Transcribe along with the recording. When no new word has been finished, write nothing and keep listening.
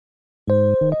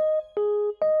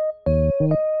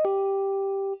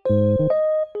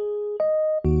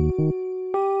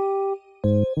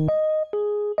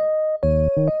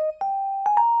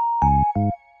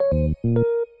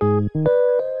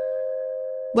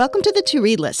Welcome to the To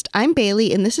Read List. I'm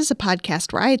Bailey, and this is a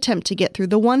podcast where I attempt to get through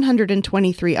the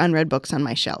 123 unread books on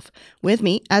my shelf. With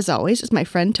me, as always, is my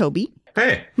friend Toby.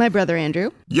 Hey. My brother Andrew.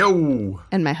 Yo.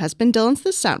 And my husband Dylan's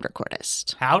the sound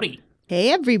recordist. Howdy. Hey,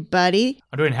 everybody.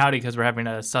 I'm doing howdy because we're having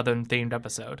a Southern-themed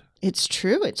episode. It's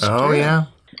true. It's true. Oh, yeah.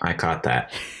 I caught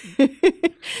that.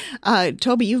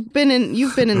 Toby, you've been in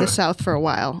the South for a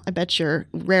while. I bet you're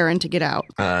raring to get out.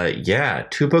 Yeah,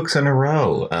 2 books in a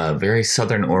row. Very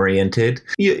Southern-oriented.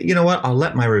 You know what? I'll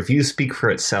let my review speak for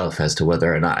itself as to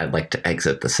whether or not I'd like to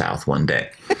exit the South one day.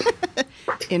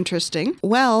 Interesting.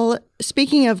 Well,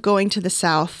 speaking of going to the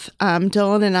South,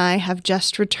 Dylan and I have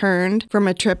just returned from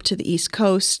a trip to the East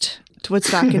Coast, to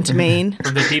Woodstock into Maine.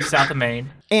 From the deep south of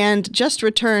Maine. And just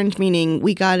returned, meaning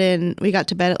we got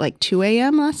to bed at like 2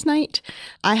 a.m. last night.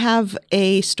 I have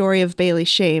a story of Bailey's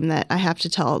shame that I have to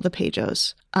tell the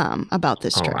Pejos about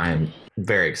this trip. I'm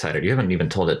very excited. You haven't even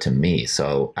told it to me,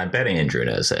 so I bet Andrew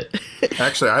knows it.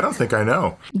 Actually, I don't think I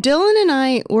know. Dylan and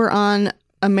I were on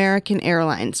American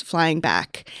Airlines flying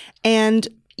back. And,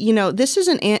 you know, this is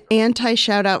an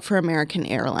anti-shout-out for American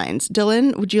Airlines.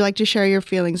 Dylan, would you like to share your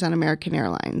feelings on American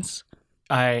Airlines?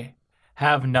 I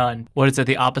have none. What is it?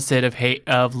 The opposite of hate,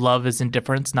 of love is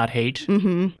indifference, not hate.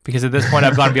 Mm-hmm. Because at this point,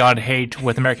 I've gone beyond hate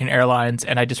with American Airlines,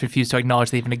 and I just refuse to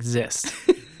acknowledge they even exist.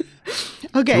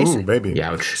 Okay. Ooh, baby.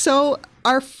 Ouch. So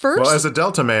our first... Well, as a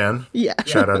Delta man, yeah.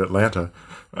 Shout out Atlanta,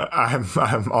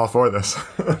 I'm all for this.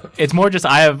 It's more just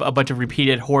I have a bunch of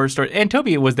repeated horror stories. And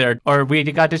Toby was there, or we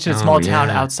got to a small town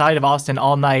outside of Austin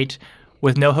all night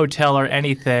with no hotel or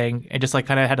anything, and just like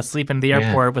kind of had to sleep in the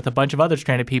airport with a bunch of other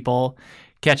stranded people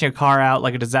catching a car out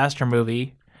like a disaster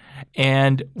movie.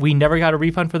 And we never got a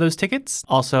refund for those tickets.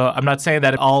 Also, I'm not saying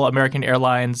that all American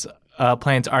Airlines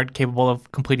planes aren't capable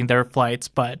of completing their flights,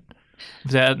 but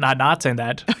not saying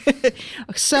that.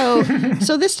 So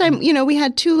this time, you know, we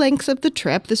had 2 lengths of the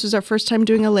trip. This was our first time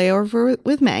doing a layover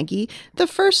with Maggie. The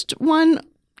first one,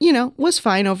 you know, was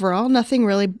fine overall. Nothing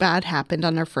really bad happened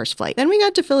on our first flight. Then we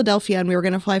got to Philadelphia, and we were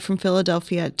going to fly from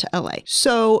Philadelphia to LA.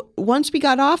 So once we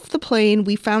got off the plane,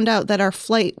 we found out that our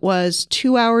flight was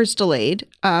 2 hours delayed.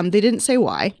 They didn't say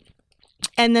why.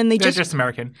 And then They're just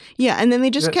American. Yeah, and then they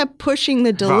just kept pushing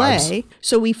the delay. Vibes.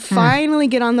 So we finally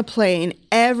get on the plane.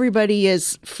 Everybody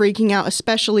is freaking out,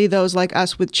 especially those like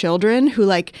us with children who,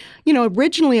 like, you know,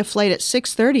 originally a flight at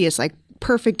 6:30 is like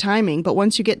perfect timing, but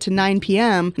once you get to 9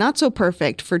 p.m., not so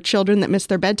perfect for children that miss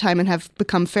their bedtime and have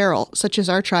become feral, such as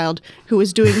our child who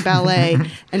was doing ballet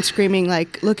and screaming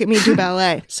like, look at me do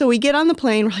ballet. So we get on the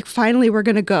plane, we're like, finally, we're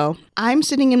going to go. I'm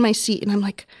sitting in my seat and I'm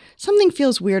like, something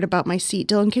feels weird about my seat.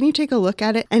 Dylan, can you take a look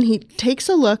at it? And he takes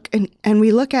a look and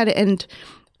we look at it, and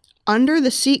under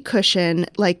the seat cushion,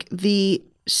 like the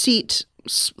seat,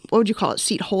 what would you call it?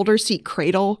 Seat holder, seat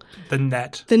cradle? The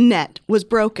net. The net was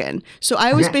broken. So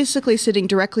I was basically sitting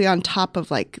directly on top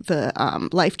of like the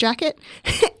life jacket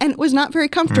and it was not very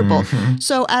comfortable. Mm-hmm.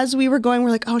 So as we were going, we're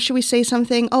like, oh, should we say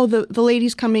something? Oh, the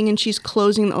lady's coming and she's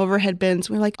closing the overhead bins.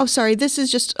 We're like, oh, sorry, this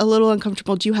is just a little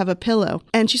uncomfortable. Do you have a pillow?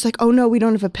 And she's like, oh, no, we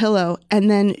don't have a pillow.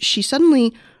 And then she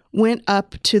suddenly went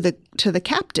up to the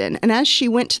captain. And as she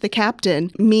went to the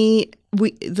captain,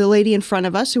 the lady in front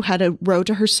of us who had a row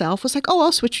to herself was like, oh,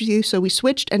 I'll switch with you. So we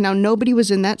switched, and now nobody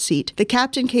was in that seat. The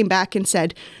captain came back and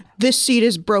said, this seat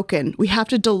is broken. We have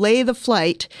to delay the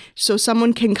flight so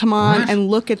someone can come on and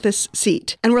look at this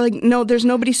seat. And we're like, no, there's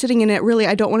nobody sitting in it. Really,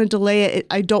 I don't want to delay it.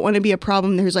 I don't want to be a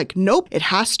problem. There's like, nope, it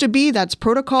has to be. That's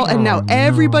protocol. And now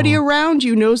everybody around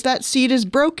you knows that seat is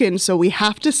broken. So we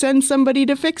have to send somebody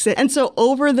to fix it. And so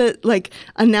over the like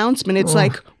announcement, it's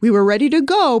like, we were ready to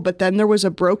go, but then there was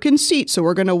a broken seat. So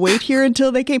we're going to wait here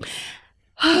until they came.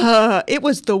 It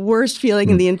was the worst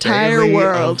feeling in the entire Bailey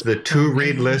world. Of the To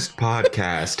Read List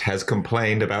podcast has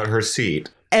complained about her seat.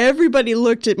 Everybody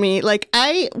looked at me like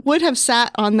I would have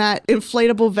sat on that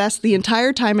inflatable vest the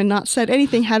entire time and not said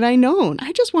anything had I known.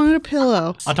 I just wanted a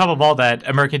pillow. On top of all that,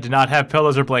 American did not have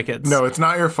pillows or blankets. No, it's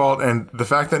not your fault, and the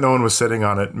fact that no one was sitting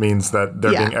on it means that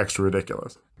they're being extra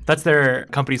ridiculous. That's their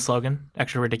company slogan,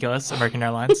 extra ridiculous, American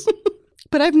Airlines.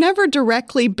 But I've never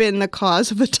directly been the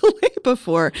cause of a delay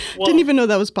before. Well, didn't even know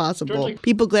that was possible.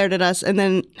 People glared at us, and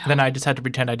then I just had to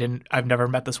pretend I've never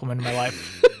met this woman in my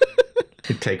life.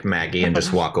 You take Maggie and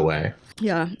just walk away.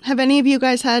 Yeah. Have any of you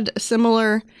guys had a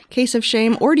similar case of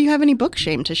shame, or do you have any book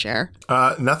shame to share?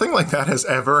 Nothing like that has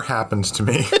ever happened to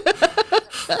me.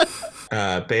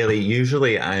 Bailey,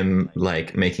 usually I'm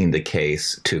like making the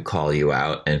case to call you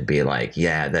out and be like,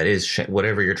 yeah, that is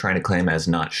whatever you're trying to claim as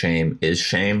not shame is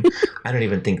shame. I don't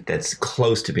even think that's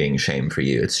close to being shame for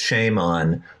you. It's shame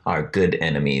on our good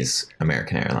enemies,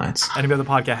 American Airlines. Enemy of the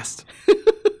podcast.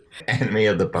 enemy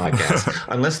of the podcast.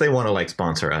 Unless they want to like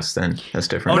sponsor us, then that's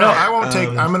different. Oh, no, I won't take.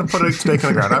 I'm going to put a stake in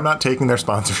the ground. I'm not taking their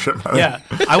sponsorship money. Yeah,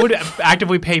 I would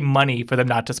actively pay money for them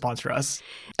not to sponsor us.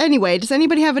 Anyway, does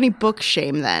anybody have any book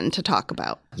shame then to talk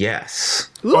about? Yes.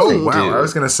 Ooh. Oh, wow. I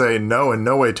was going to say no, and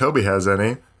no way Toby has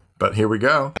any. But here we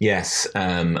go. Yes.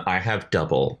 I have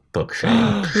double book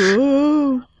shame.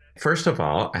 Ooh. First of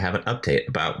all, I have an update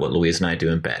about what Louise and I do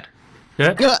in bed.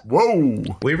 Yeah. Whoa.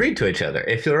 We read to each other,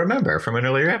 if you'll remember from an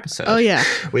earlier episode. Oh, yeah.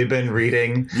 We've been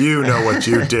reading. You know what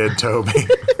you did, Toby.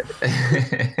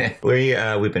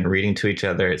 We've been reading to each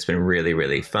other. It's been really,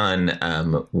 really fun.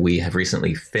 We have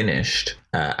recently finished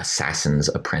Assassin's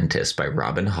Apprentice by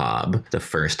Robin Hobb, the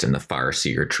first in the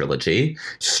Farseer trilogy.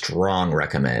 Strong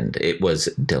recommend. It was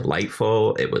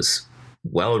delightful. It was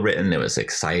well written. It was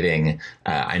exciting.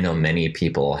 I know many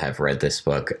people have read this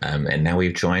book, and now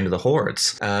we've joined the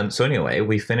hordes. So anyway,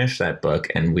 we finished that book,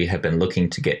 and we have been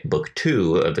looking to get book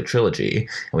 2 of the trilogy,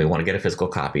 and we want to get a physical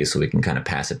copy so we can kind of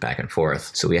pass it back and forth.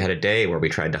 So we had a day where we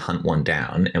tried to hunt one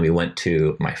down, and we went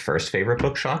to my first favorite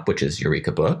bookshop, which is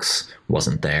Eureka Books.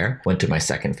 Wasn't there. Went to my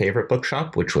second favorite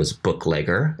bookshop, which was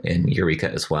Booklegger in Eureka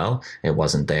as well. It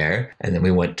wasn't there. And then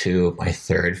we went to my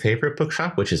third favorite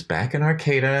bookshop, which is back in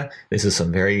Arcata. This is some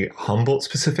very Humboldt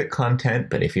specific content,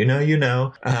 but if you know, you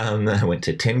know. I went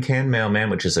to Tin Can Mailman,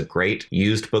 which is a great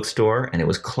used bookstore, and it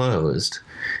was closed.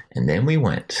 And then we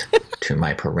went to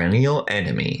my perennial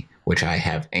enemy, which I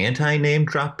have anti-name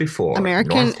dropped before.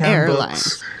 American Airlines.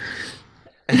 Books.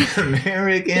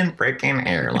 American freaking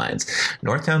Airlines.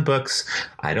 Northtown Books,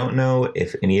 I don't know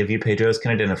if any of you Pedros can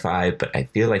identify, but I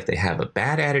feel like they have a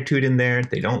bad attitude in there.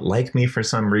 They don't like me for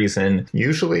some reason.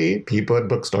 Usually people at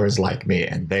bookstores like me,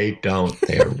 and they don't.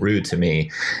 They're rude to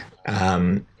me.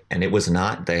 And it was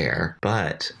not there,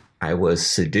 but I was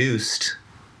seduced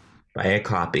by a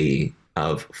copy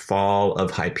of Fall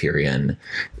of Hyperion,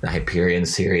 the Hyperion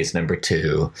series number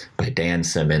 2 by Dan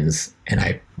Simmons, and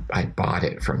I bought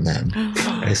it from them.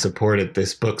 I supported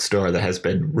this bookstore that has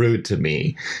been rude to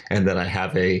me and that I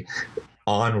have a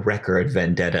on record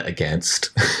vendetta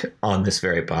against on this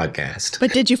very podcast.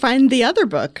 But did you find the other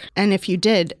book? And if you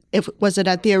did, was it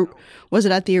at the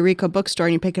Eureka bookstore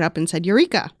and you pick it up and said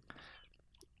Eureka?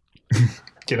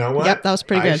 You know what? Yep, that was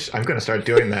pretty good. I'm going to start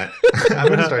doing that. I'm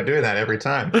going to start doing that every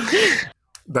time.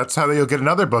 That's how you'll get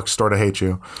another bookstore to hate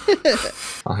you.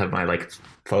 I'll have my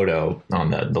photo on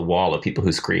the wall of people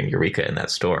who scream Eureka in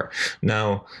that store.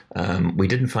 No, we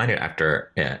didn't find it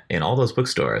after in all those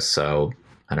bookstores. So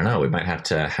I don't know. We might have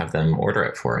to have them order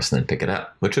it for us and then pick it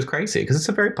up, which is crazy because it's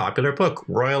a very popular book,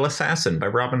 Royal Assassin by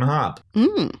Robin Hobb.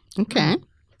 Okay.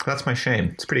 That's my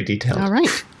shame. It's pretty detailed. All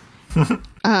right.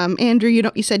 Andrew,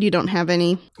 you said you don't have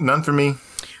any. None for me.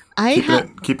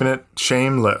 Keeping it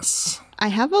shameless. I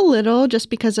have a little just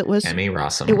because it was Emmy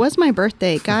Rossum. It was my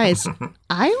birthday, guys.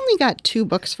 I only got 2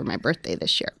 books for my birthday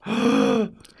this year.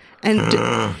 And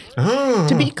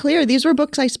to be clear, these were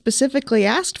books I specifically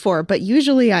asked for, but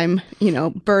usually I'm,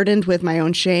 burdened with my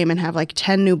own shame and have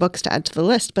 10 new books to add to the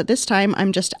list. But this time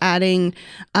I'm just adding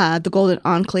The Golden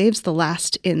Enclaves, the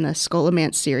last in the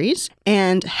Scholomance series,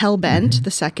 and Hellbent,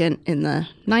 the second in the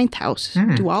Ninth House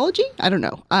duology. I don't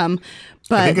know.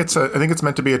 But I think it's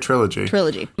meant to be a trilogy.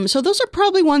 So those are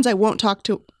probably ones I won't talk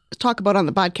about on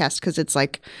the podcast because it's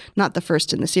not the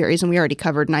first in the series, and we already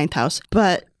covered Ninth House.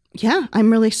 But yeah,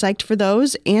 I'm really psyched for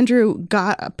those. Andrew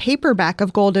got a paperback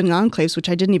of Golden Enclaves, which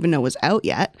I didn't even know was out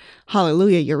yet.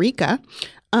 Hallelujah, Eureka.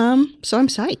 So I'm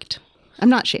psyched. I'm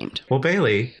not shamed. Well,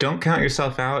 Bailey, don't count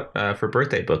yourself out for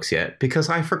birthday books yet because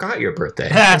I forgot your birthday.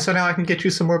 And so now I can get you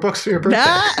some more books for your birthday.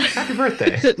 Happy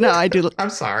birthday. No, I do.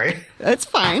 I'm sorry. That's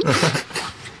fine.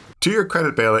 To your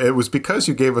credit, Bailey, it was because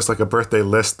you gave us a birthday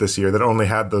list this year that only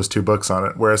had those 2 books on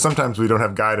it, whereas sometimes we don't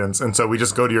have guidance, and so we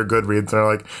just go to your Goodreads and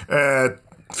are like,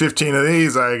 15 of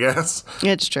these, I guess.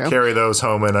 It's true. Carry those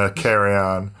home in a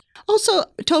carry-on. Also,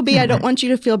 Toby, I don't want you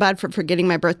to feel bad for forgetting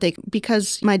my birthday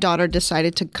because my daughter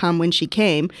decided to come when she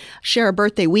came, share a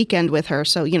birthday weekend with her.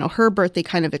 So, her birthday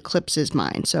kind of eclipses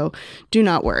mine. So do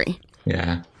not worry.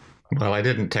 Yeah. Well, I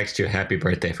didn't text you a happy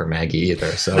birthday for Maggie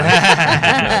either, so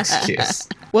no excuse.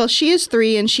 Well, she is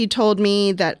 3, and she told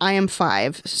me that I am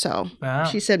 5. So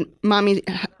She said, Mommy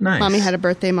had a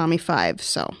birthday, Mommy 5.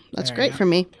 So that's great for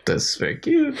me. That's very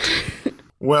cute.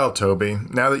 Well, Toby,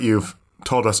 now that you've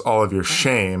told us all of your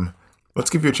shame, let's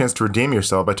give you a chance to redeem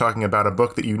yourself by talking about a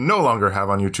book that you no longer have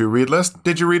on your to-read list.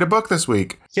 Did you read a book this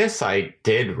week? Yes, I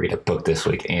did read a book this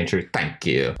week, Andrew. Thank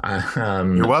you.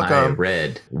 You're welcome. I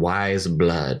read Wise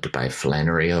Blood by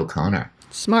Flannery O'Connor.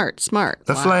 Smart.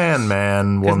 The Flan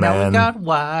man, woman. Because now we got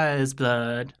Wise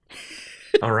Blood.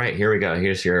 All right, here we go.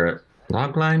 Here's your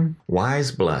Logline: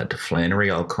 Wise Blood, Flannery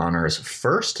O'Connor's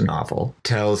first novel,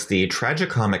 tells the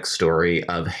tragicomic story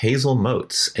of Hazel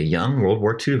Motes, a young World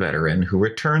War II veteran who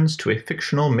returns to a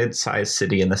fictional mid-sized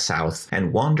city in the South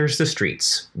and wanders the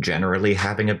streets, generally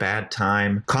having a bad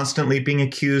time, constantly being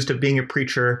accused of being a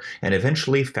preacher, and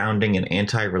eventually founding an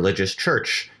anti-religious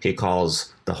church he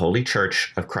calls the Holy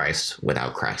Church of Christ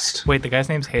Without Christ. Wait, the guy's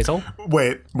name's Hazel?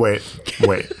 Wait.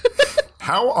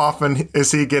 How often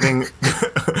is he getting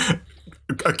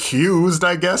accused,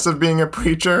 I guess, of being a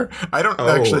preacher? I don't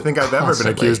actually think I've ever been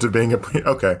accused of being a preacher.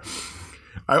 Okay.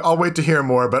 I'll wait to hear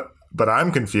more, but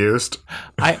I'm confused.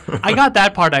 I got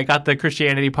that part. I got the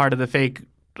Christianity part of the fake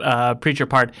preacher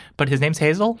part, but his name's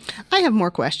Hazel? I have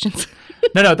more questions.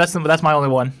 No, that's my only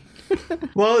one.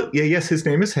 Well, yes, his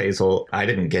name is Hazel. I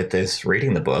didn't get this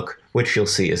reading the book, which you'll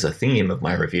see is a theme of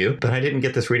my review. But I didn't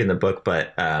get this reading the book,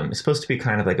 but it's supposed to be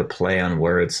kind of like a play on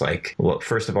words. Like, well,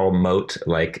 first of all, mote,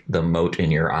 like the mote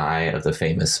in your eye of the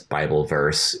famous Bible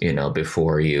verse,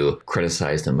 before you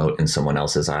criticize the mote in someone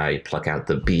else's eye, pluck out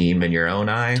the beam in your own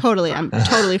eye. Totally. I'm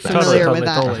totally familiar with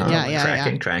that.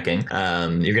 Totally. Tracking.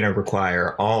 You're going to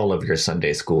require all of your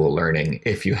Sunday school learning,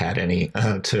 if you had any,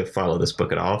 to follow this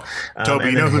book at all. Toby,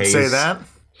 you know who'd say that?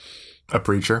 A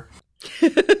preacher.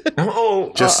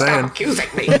 Just saying. Accusing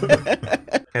me.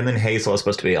 And then Hazel is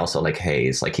supposed to be also like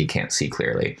haze, like he can't see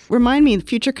clearly. Remind me, the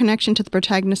future connection to the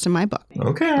protagonist in my book.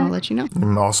 Okay. I'll let you know.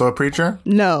 I'm also a preacher?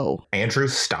 No. Andrew,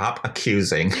 stop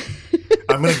accusing.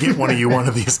 I'm going to get one of you one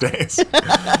of these days.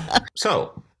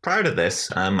 So, prior to this,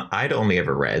 I'd only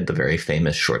ever read the very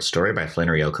famous short story by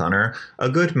Flannery O'Connor, A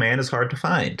Good Man is Hard to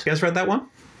Find. You guys read that one?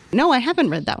 No, I haven't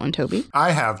read that one, Toby.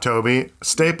 I have, Toby.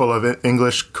 Staple of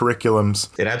English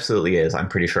curriculums. It absolutely is. I'm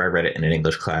pretty sure I read it in an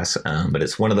English class, but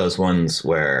it's one of those ones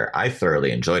where I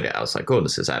thoroughly enjoyed it. I was like, oh,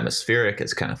 this is atmospheric.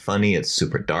 It's kind of funny. It's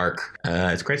super dark.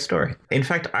 It's a great story. In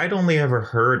fact, I'd only ever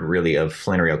heard really of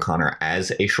Flannery O'Connor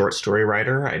as a short story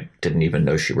writer. I didn't even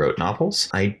know she wrote novels.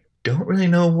 I don't really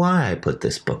know why I put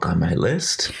this book on my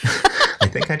list. I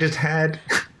think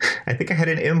I had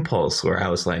an impulse where I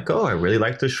was like, oh, I really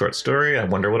like this short story. I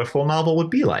wonder what a full novel would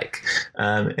be like.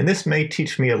 And this may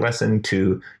teach me a lesson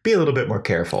to be a little bit more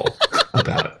careful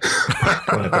about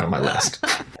what I put on my list.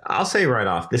 I'll say right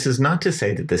off, this is not to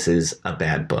say that this is a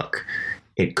bad book.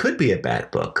 It could be a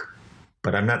bad book,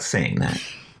 but I'm not saying that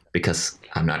because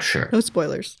I'm not sure. No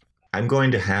spoilers. I'm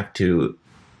going to have to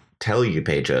tell you,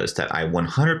 Pejos, that I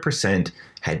 100%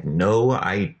 had no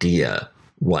idea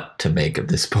what to make of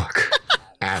this book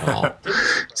at all.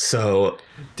 So,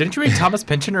 didn't you read Thomas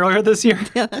Pynchon earlier this year?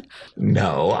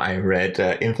 No, I read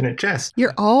Infinite Jest.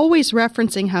 You're always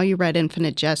referencing how you read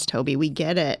Infinite Jest, Toby. We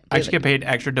get it. I should get paid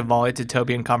extra to volley to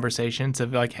Toby in conversations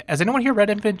of like, has anyone here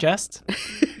read Infinite Jest?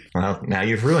 Well, now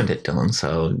you've ruined it, Dylan,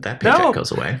 so that paycheck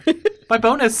goes away. My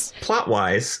bonus.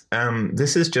 Plot-wise,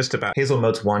 this is just about Hazel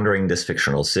Motes wandering this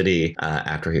fictional city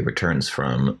after he returns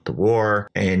from the war,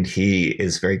 and he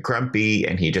is very grumpy,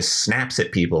 and he just snaps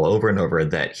at people over and over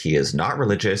that he is not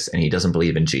religious and he doesn't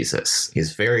believe in Jesus.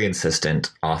 He's very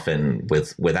insistent, often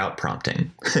without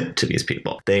prompting, to these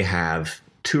people. They have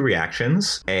two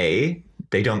reactions. A,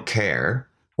 they don't care,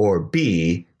 or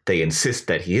B, they insist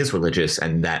that he is religious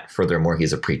and that, furthermore,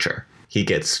 he's a preacher. He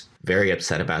gets very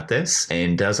upset about this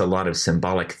and does a lot of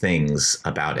symbolic things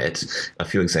about it. A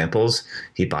few examples: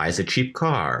 he buys a cheap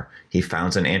car. He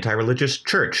founds an anti-religious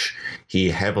church. He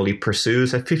heavily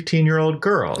pursues a 15-year-old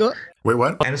girl. Wait,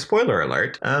 what? And a spoiler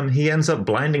alert, he ends up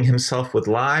blinding himself with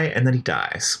lye and then he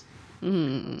dies.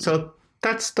 So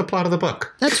that's the plot of the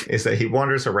book, is that he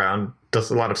wanders around,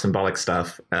 does a lot of symbolic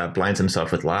stuff, blinds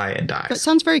himself with lye, and dies. That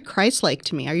sounds very Christ-like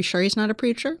to me. Are you sure he's not a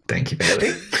preacher? Thank you,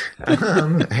 Bailey.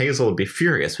 Hazel would be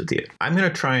furious with you. I'm going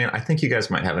to try and I think you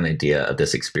guys might have an idea of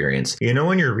this experience. You know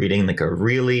when you're reading like a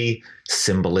really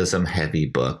symbolism-heavy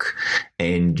book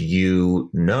and you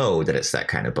know that it's that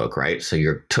kind of book, right? So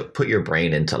you put your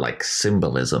brain into like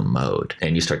symbolism mode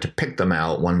and you start to pick them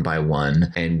out one by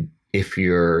one, and if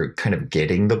you're kind of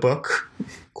getting the book,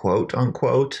 quote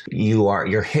unquote,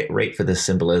 your hit rate for this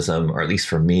symbolism, or at least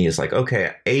for me, is like,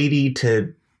 okay, 80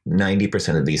 to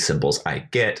 90% of these symbols I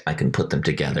get, I can put them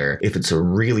together. If it's a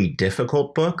really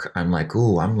difficult book, I'm like,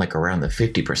 ooh, I'm like around the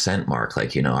 50% mark.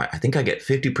 Like, I think I get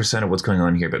 50% of what's going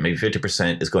on here, but maybe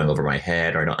 50% is going over my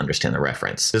head, or I don't understand the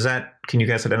reference. Can you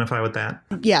guys identify with that?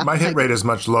 Yeah. My hit rate is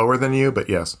much lower than you, but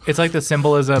yes. It's like the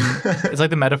symbolism, it's like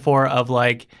the metaphor of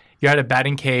like, you're at a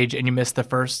batting cage and you miss the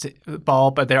first ball,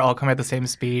 but they're all coming at the same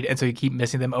speed, and so you keep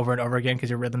missing them over and over again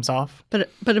because your rhythm's off. But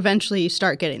eventually you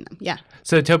start getting them, yeah.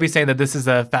 So Toby's saying that this is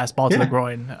a fastball to the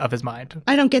groin of his mind.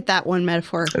 I don't get that one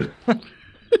metaphor.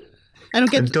 I don't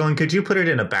get. Dylan, could you put it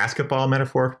in a basketball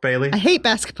metaphor, Bailey? I hate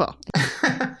basketball.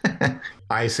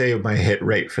 I say my hit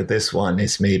rate for this one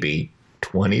is maybe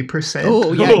 20%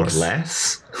 or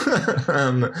less.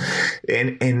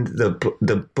 And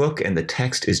the book and the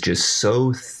text is just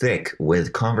so thick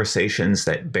with conversations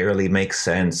that barely make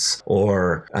sense,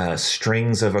 or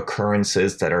strings of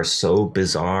occurrences that are so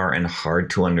bizarre and hard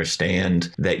to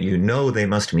understand that they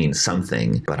must mean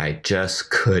something, but I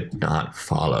just could not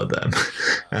follow them.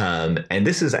 And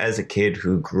this is as a kid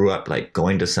who grew up like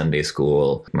going to Sunday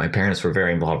school. My parents were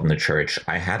very involved in the church.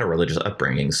 I had a religious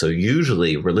upbringing, so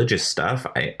usually religious stuff,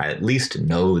 I at least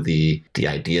know the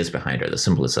ideas behind it, the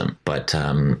symbolism. But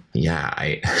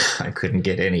I couldn't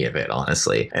get any of it,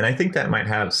 honestly. And I think that might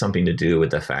have something to do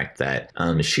with the fact that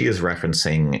she is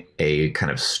referencing a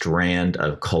kind of strand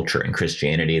of culture in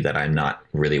Christianity that I'm not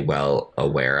really well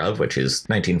aware of, which is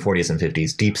 1940s and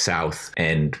 50s Deep South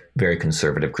and very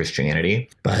conservative Christianity.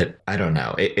 But I don't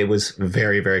know. It was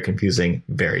very, very confusing,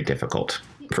 very difficult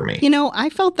for me. I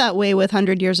felt that way with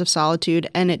 100 Years of Solitude,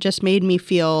 and it just made me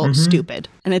feel stupid.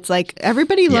 And it's like,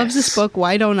 everybody loves this book.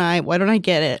 Why don't I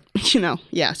get it?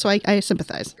 So I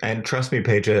sympathize. And trust me,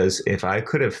 Pages, if I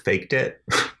could have faked it,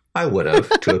 I would have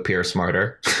to appear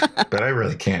smarter, but I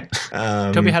really can't.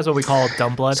 Toby has what we call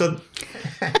dumb blood.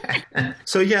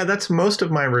 So yeah, that's most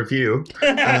of my review.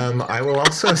 I will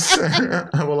also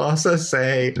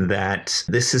say that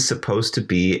this is supposed to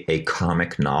be a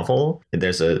comic novel.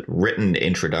 There's a written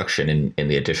introduction in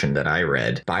the edition that I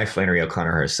read by Flannery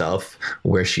O'Connor herself,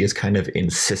 where she is kind of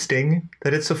insisting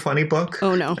that it's a funny book.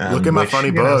 Oh no! Look at my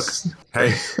funny book.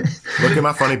 Hey, look at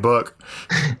my funny book.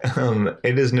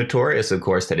 It is notorious, of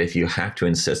course, that if you have to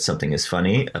insist something is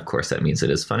funny, of course that means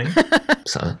it is funny.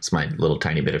 So it's my little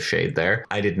tiny bit of shade there.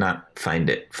 I did not find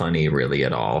it funny really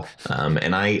at all.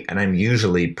 And I'm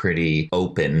usually pretty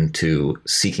open to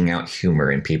seeking out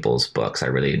humor in people's books. I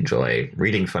really enjoy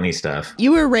reading funny stuff.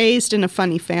 You were raised in a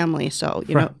funny family, so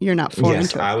you're not foreign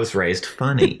to it. I was raised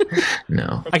funny.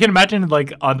 No. I can imagine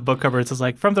like on the book cover it says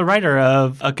like, from the writer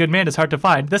of A Good Man Is Hard to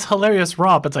Find, this hilarious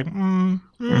romp. It's like, I'm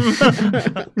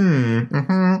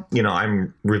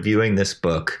reviewing this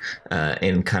book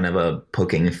in kind of a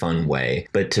poking fun way.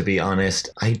 But to be honest,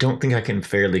 I don't think I can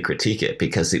fairly critique it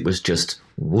because it was just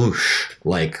whoosh,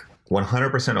 like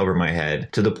 100% over my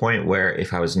head, to the point where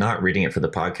if I was not reading it for the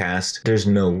podcast, there's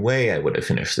no way I would have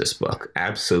finished this book.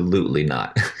 Absolutely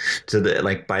not.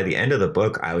 By the end of the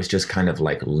book, I was just kind of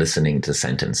like listening to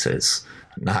sentences,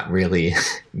 not really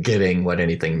getting what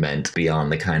anything meant beyond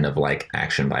the kind of like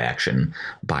action by action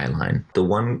byline. The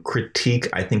one critique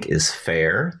I think is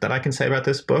fair that I can say about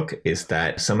this book is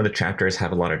that some of the chapters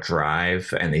have a lot of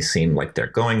drive and they seem like they're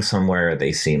going somewhere.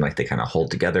 They seem like they kind of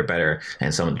hold together better,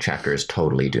 and some of the chapters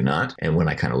totally do not. And when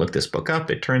I kind of looked this book up,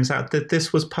 it turns out that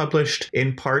this was published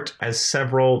in part as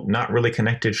several not really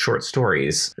connected short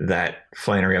stories that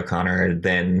Flannery O'Connor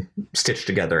then stitched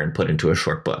together and put into a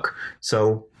short book.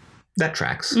 So that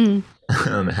tracks,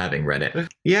 having read it.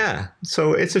 Yeah,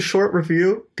 so it's a short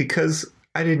review because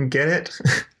I didn't get it.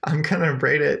 I'm going to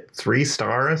rate it 3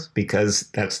 stars because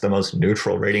that's the most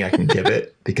neutral rating I can give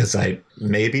it, because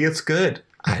maybe it's good.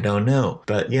 I don't know.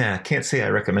 But yeah, can't say I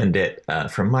recommend it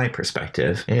from my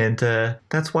perspective. And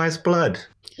that's Wise Blood.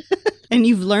 And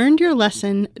you've learned your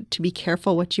lesson to be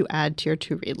careful what you add to your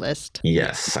to-read list.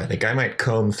 Yes, I think I might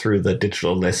comb through the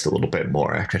digital list a little bit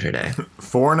more after today.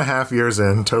 4.5 years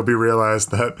in, Toby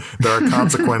realized that there are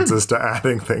consequences to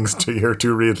adding things to your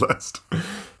to-read list.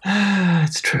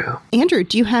 It's true. Andrew,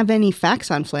 do you have any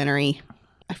facts on Flannery?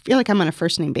 I feel like I'm on a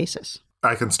first-name basis.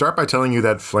 I can start by telling you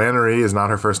that Flannery is not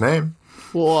her first name.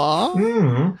 What?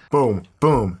 Boom,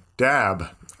 boom, dab.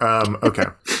 Okay.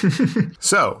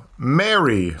 So,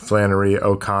 Mary Flannery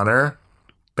O'Connor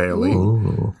Bailey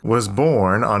was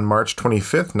born on March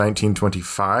 25th,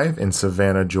 1925 in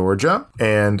Savannah, Georgia,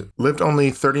 and lived only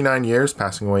 39 years,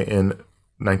 passing away in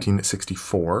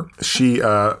 1964. She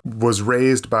was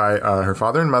raised by her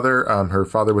father and mother. Her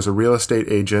father was a real estate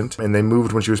agent, and they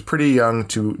moved when she was pretty young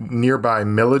to nearby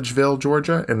Milledgeville,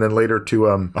 Georgia, and then later to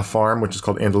a farm, which is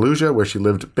called Andalusia, where she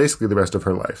lived basically the rest of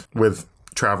her life, with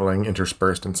traveling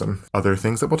interspersed and some other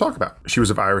things that we'll talk about. She was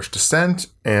of Irish descent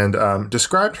and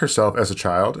described herself as a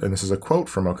child, and this is a quote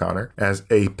from O'Connor, as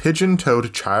a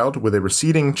pigeon-toed child with a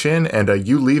receding chin and a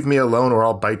 "you leave me alone or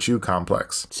I'll bite you"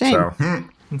 complex. Same. So,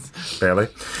 Bailey.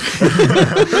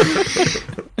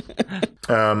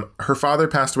 Her father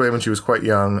passed away when she was quite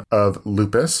young of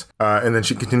lupus, and then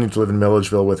she continued to live in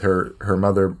Milledgeville with her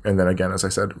mother, and then again, as I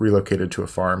said, relocated to a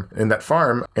farm. And that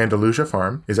farm, Andalusia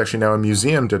Farm, is actually now a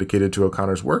museum dedicated to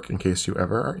O'Connor's work, in case you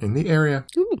ever are in the area.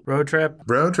 Ooh. Road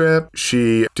trip.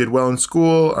 She did well in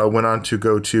school, went on to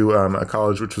go to a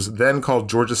college which was then called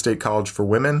Georgia State College for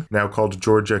Women, now called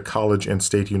Georgia College and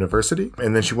State University.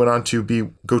 And then she went on to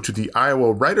go to the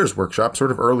Iowa Writers Workshop,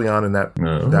 sort of early on in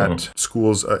that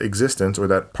school's existence, or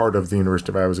that part of the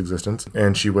University of Iowa's existence.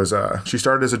 And she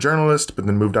started as a journalist, but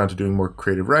then moved on to doing more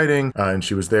creative writing. And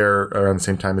she was there around the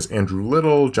same time as Andrew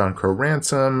Little, John Crow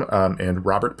Ransom, and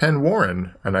Robert Penn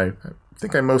Warren. And I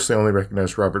think I mostly only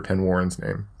recognize Robert Penn Warren's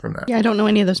name from that. Yeah, I don't know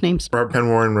any of those names. Robert Penn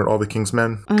Warren wrote All the King's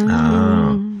Men.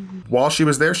 While she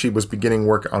was there, she was beginning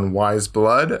work on Wise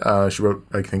Blood. She wrote,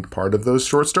 I think, part of those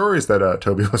short stories that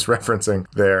Toby was referencing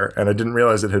there. And I didn't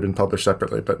realize it had been published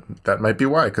separately, but that might be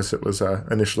why, because it was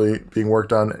initially being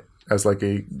worked on as like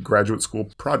a graduate school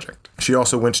project. She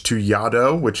also went to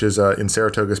Yaddo, which is in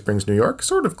Saratoga Springs, New York,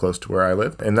 sort of close to where I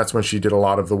live. And that's when she did a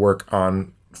lot of the work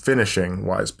on finishing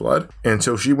Wise Blood. And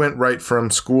so she went right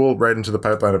from school right into the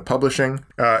pipeline of publishing.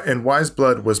 And Wise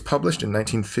Blood was published in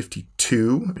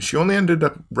 1952. She only ended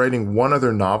up writing one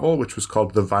other novel, which was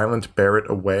called The Violent Bear It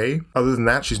Away. Other than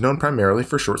that, she's known primarily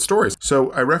for short stories.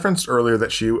 So I referenced earlier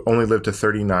that she only lived to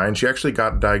 39. She actually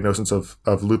got a diagnosis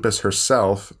of lupus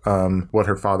herself, what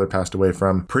her father passed away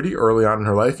from, pretty early on in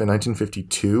her life in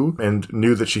 1952, and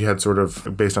knew that she had sort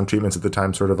of, based on treatments at the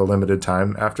time, sort of a limited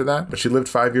time after that. But she lived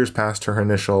 5 years past her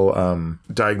initial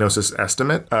diagnosis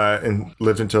estimate and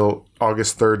lived until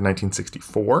August 3rd,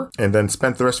 1964, and then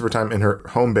spent the rest of her time in her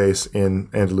home base in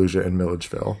Andalusia and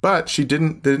Milledgeville. But they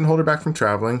didn't hold her back from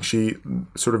traveling. She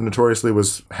sort of notoriously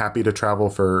was happy to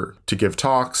travel to give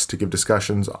talks, to give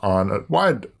discussions on a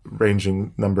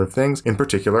wide-ranging number of things, in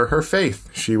particular her faith.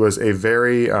 She was a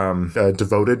very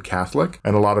devoted Catholic,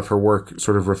 and a lot of her work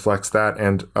sort of reflects that,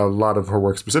 and a lot of her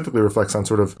work specifically reflects on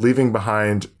sort of leaving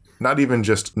behind not even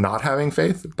just not having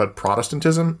faith, but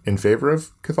Protestantism in favor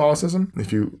of Catholicism.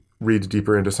 If you read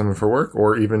deeper into some of her work,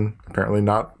 or even apparently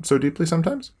not so deeply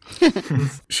sometimes.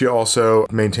 She also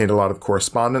maintained a lot of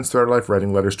correspondence throughout her life,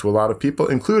 writing letters to a lot of people,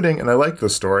 including, and I like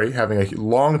this story, having a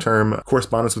long-term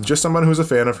correspondence with just someone who was a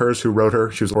fan of hers, who wrote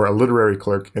her. She was a literary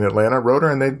clerk in Atlanta, wrote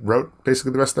her, and they wrote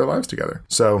basically the rest of their lives together.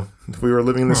 So if we were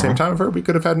living in the same time of her, we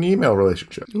could have had an email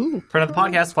relationship. Ooh. Friend of the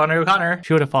podcast, Flannery O'Connor.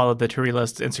 She would have followed the To-Read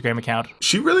List Instagram account.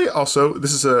 She really also,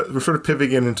 we're sort of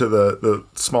pivoting into the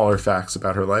smaller facts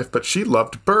about her life, but she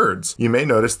loved birds. You may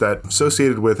notice that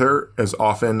associated with her is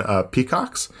often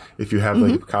peacocks. If you have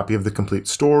like a copy of the complete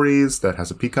stories that has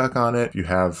a peacock on it,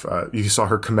 you saw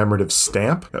her commemorative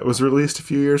stamp that was released a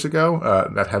few years ago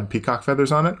that had peacock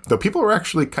feathers on it. Though people were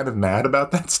actually kind of mad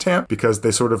about that stamp because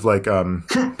they sort of like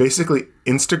basically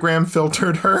Instagram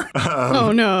filtered her.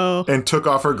 Oh no! And took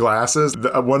off her glasses.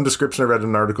 One description I read in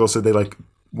an article said they like,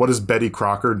 "What is Betty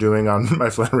Crocker doing on my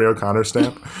Flannery O'Connor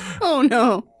stamp?" Oh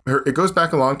no! It goes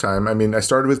back a long time. I mean, I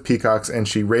started with peacocks, and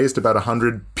she raised about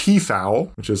 100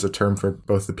 peafowl, which is a term for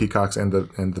both the peacocks and the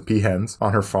peahens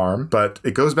on her farm. But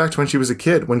it goes back to when she was a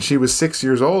kid. When she was 6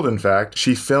 years old, in fact,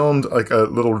 she filmed like a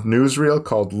little newsreel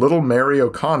called Little Mary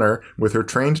O'Connor with her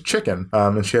trained chicken.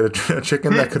 And she had a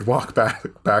chicken that could walk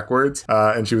backwards.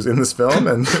 And she was in this film,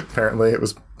 and apparently it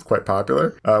was quite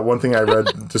popular. One thing I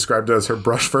read described it as her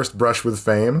first brush with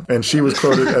fame. And she was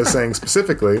quoted as saying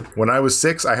specifically, "When I was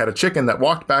 6, I had a chicken that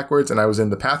walked backwards and I was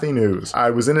in the Pathy News. I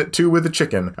was in it too with the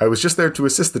chicken. I was just there to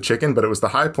assist the chicken, but it was the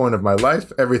high point of my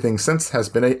life. Everything since has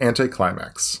been an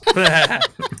anticlimax."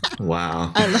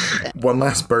 Wow. I love it. One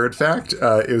last bird fact.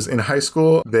 It was in high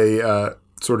school. They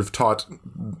sort of taught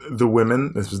the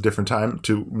women, this was a different time,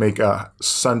 to make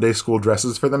Sunday school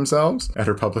dresses for themselves at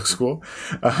her public school.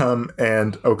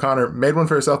 And O'Connor made one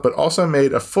for herself, but also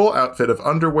made a full outfit of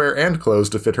underwear and clothes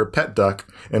to fit her pet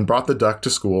duck and brought the duck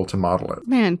to school to model it.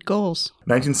 Man, goals.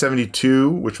 1972,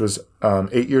 which was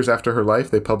 8 years after her life,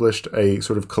 they published a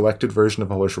sort of collected version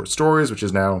of all her short stories, which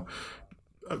is now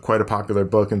quite a popular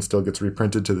book and still gets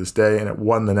reprinted to this day, and it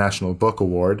won the National Book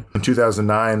Award. In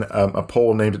 2009, a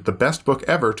poll named it the best book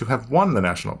ever to have won the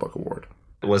National Book Award.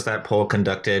 Was that poll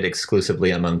conducted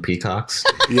exclusively among peacocks?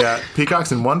 Yeah,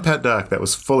 peacocks and one pet duck that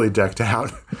was fully decked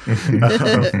out.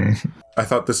 I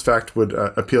thought this fact would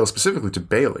appeal specifically to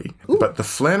Bailey. Ooh. But the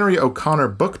Flannery O'Connor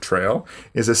Book Trail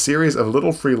is a series of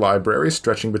little free libraries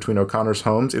stretching between O'Connor's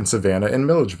homes in Savannah and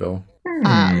Milledgeville.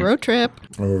 Road trip.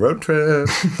 Road trip.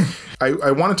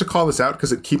 I wanted to call this out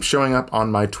because it keeps showing up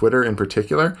on my Twitter in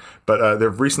particular, but there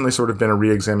recently sort of been a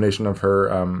re-examination of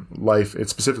her life. It's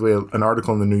specifically an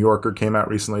article in the New Yorker came out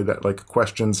recently that like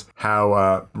questions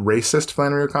how racist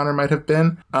Flannery O'Connor might have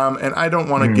been. And I don't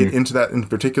want to get into that in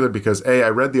particular because I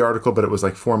read the article, but it was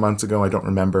like 4 months ago. I don't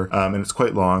remember. And it's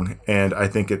quite long. And I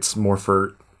think it's more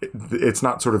it's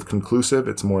not sort of conclusive.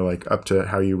 It's more like up to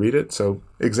how you read it. So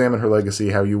examine her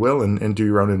legacy how you will and do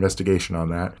your own investigation on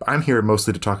that. I'm here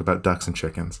mostly to talk about ducks and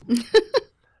chickens.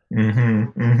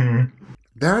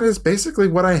 That is basically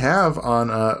what I have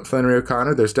on Flannery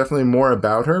O'Connor. There's definitely more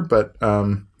about her, but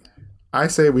I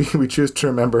say we choose to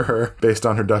remember her based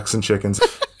on her ducks and chickens.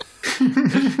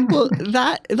 Well,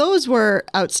 those were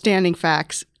outstanding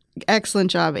facts. Excellent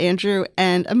job, Andrew,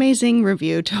 and amazing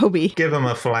review, Toby. Give him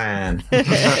a flan.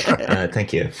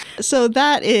 Thank you. So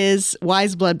that is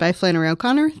Wise Blood by Flannery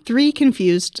O'Connor, 3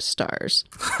 confused stars.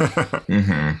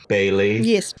 Bailey.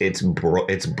 Yes. It's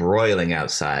broiling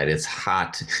outside. It's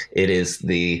hot. It is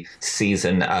the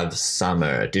season of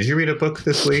summer. Did you read a book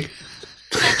this week?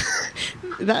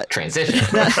 Transition.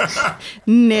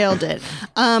 Nailed it.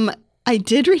 I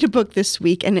did read a book this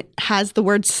week, and it has the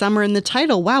word summer in the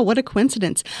title. Wow, what a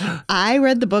coincidence. I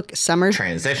read the book Summer...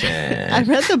 Transition. I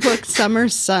read the book Summer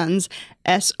Sons,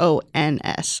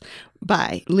 S-O-N-S,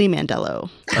 by Lee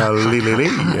Mandelo. Lee.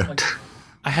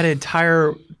 I had an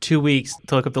entire 2 weeks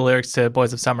to look up the lyrics to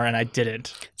Boys of Summer, and I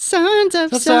didn't. Sons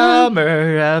of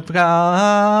Summer have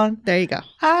gone. There you go.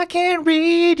 I can't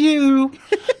read you.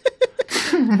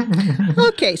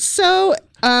 Okay, so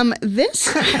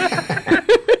this...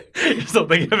 Still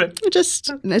thinking of it.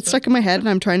 It's stuck in my head and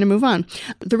I'm trying to move on.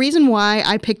 The reason why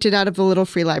I picked it out of the little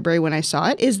free library when I saw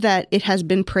it is that it has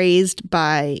been praised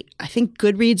by, I think,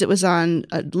 Goodreads. It was on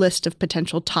a list of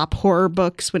potential top horror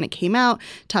books when it came out,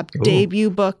 top debut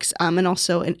books, and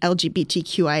also an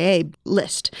LGBTQIA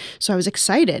list. So I was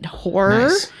excited. Horror.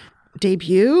 Nice.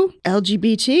 Debut,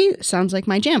 LGBT, sounds like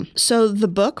my jam. So the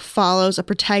book follows a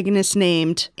protagonist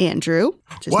named Andrew.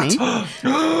 That's his name.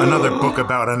 Another book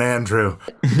about an Andrew.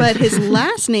 But his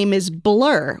last name is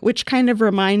Blur, which kind of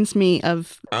reminds me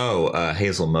of...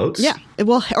 Hazel Motes? Yeah.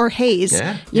 Well, or Haze.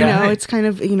 Yeah. You know, it's kind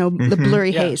of, the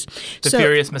blurry haze. The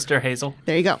Furious Mr. Hazel.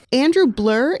 There you go. Andrew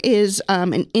Blur is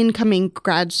an incoming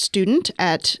grad student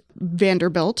at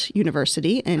Vanderbilt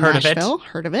University in Nashville.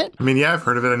 Heard of it? I mean, yeah, I've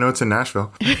heard of it. I know it's in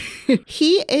Nashville.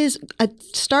 He is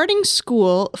starting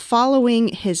school following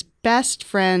his best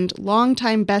friend,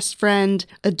 longtime best friend,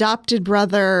 adopted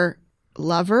brother,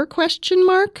 lover, ?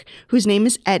 Whose name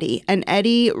is Eddie. And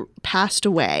Eddie passed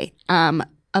away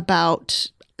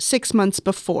about 6 months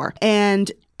before.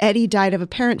 And Eddie died of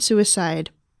apparent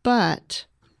suicide, but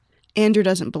Andrew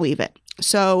doesn't believe it.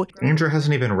 So Andrew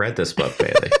hasn't even read this book,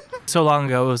 Bailey. So long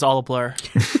ago, it was all a blur.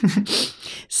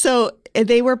 So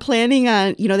they were planning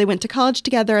on, they went to college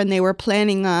together and they were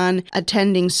planning on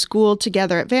attending school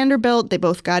together at Vanderbilt. They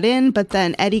both got in, but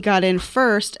then Eddie got in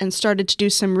first and started to do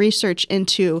some research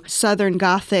into Southern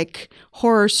Gothic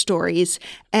horror stories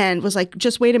and was like,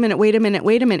 just wait a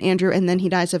minute, Andrew. And then he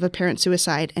dies of apparent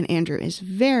suicide. And Andrew is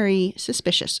very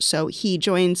suspicious. So he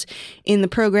joins in the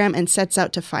program and sets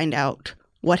out to find out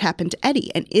what happened to Eddie,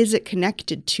 and is it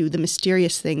connected to the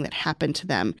mysterious thing that happened to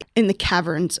them in the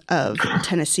caverns of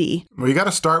Tennessee? Well, you got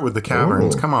to start with the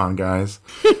caverns. Come on, guys.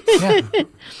 Yeah.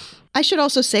 I should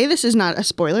also say, this is not a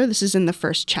spoiler, this is in the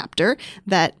first chapter,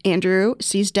 that Andrew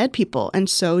sees dead people, and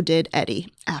so did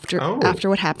Eddie after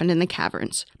what happened in the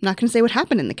caverns. I'm not going to say what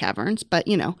happened in the caverns, but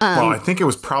well, I think it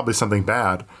was probably something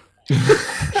bad.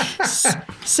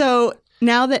 So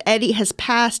now that Eddie has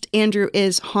passed, Andrew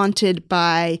is haunted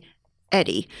by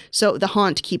Eddie. So the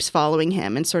haunt keeps following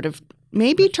him and sort of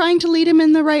maybe trying to lead him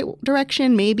in the right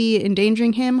direction, maybe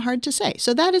endangering him, hard to say.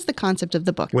 So that is the concept of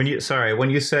the book. When you say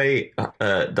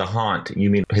the haunt, you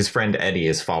mean his friend Eddie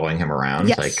is following him around,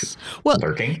 yes.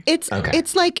 Lurking?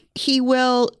 It's like he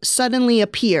will suddenly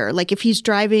appear. Like if he's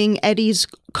driving Eddie's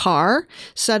car,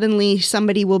 suddenly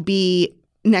somebody will be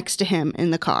next to him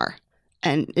in the car.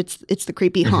 And it's the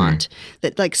creepy haunt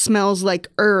that like smells like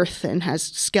earth and has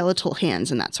skeletal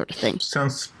hands and that sort of thing.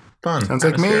 Sounds fun. Sounds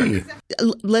like me.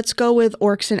 Let's go with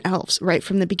orcs and elves right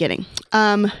from the beginning.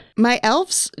 My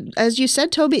elves, as you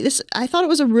said, Toby, I thought it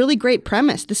was a really great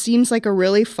premise. This seems like a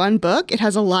really fun book. It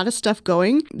has a lot of stuff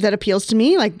going that appeals to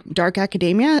me, like dark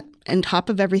academia on top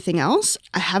of everything else.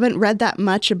 I haven't read that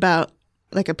much about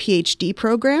like a PhD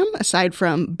program, aside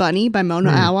from Bunny by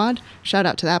Mona Awad. Shout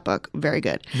out to that book. Very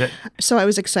good. Yeah. So I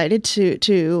was excited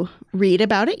to read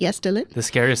about it. Yes, Dylan? The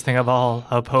scariest thing of all,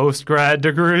 a post-grad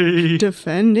degree.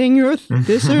 Defending your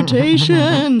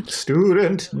dissertation.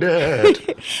 Student debt.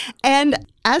 And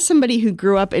as somebody who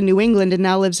grew up in New England and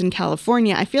now lives in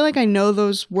California, I feel like I know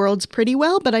those worlds pretty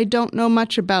well, but I don't know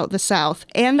much about the South.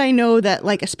 And I know that,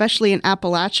 like, especially in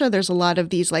Appalachia, there's a lot of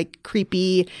these, like,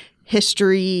 creepy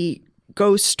history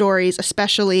ghost stories,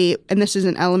 especially, and this is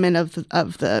an element of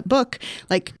the book,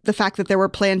 like the fact that there were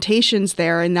plantations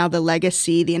there and now the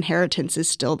legacy, the inheritance is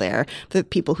still there. The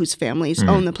people whose families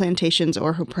own the plantations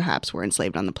or who perhaps were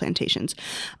enslaved on the plantations.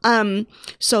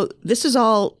 So this is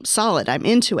all solid. I'm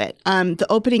into it. The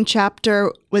opening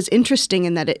chapter was interesting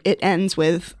in that it ends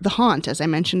with the haunt, as I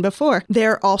mentioned before.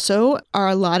 There also are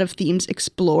a lot of themes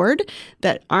explored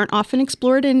that aren't often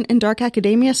explored in dark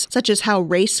academia, such as how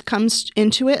race comes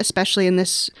into it, especially in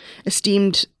this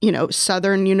esteemed,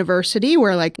 Southern university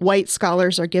where like white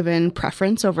scholars are given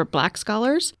preference over black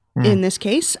scholars. In this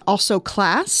case, also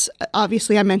class.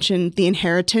 Obviously, I mentioned the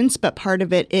inheritance, but part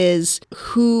of it is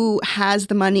who has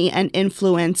the money and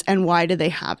influence and why do they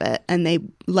have it? And they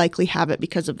likely have it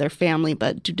because of their family,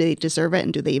 but do they deserve it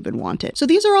and do they even want it? So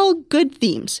these are all good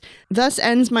themes. Thus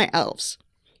ends my elves.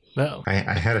 No. I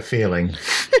had a feeling.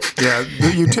 Yeah,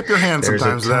 you tip your hand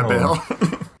sometimes with that,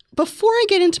 Bale. Before I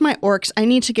get into my orcs, I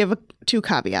need to give two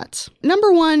caveats.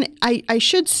 Number one, I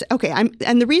should say,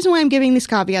 and the reason why I'm giving these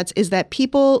caveats is that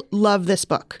people love this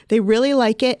book. They really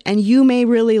like it, and you may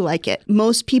really like it.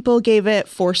 Most people gave it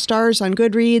 4 stars on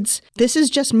Goodreads. This is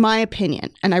just my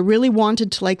opinion, and I really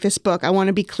wanted to like this book. I want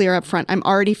to be clear up front. I'm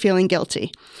already feeling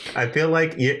guilty. I feel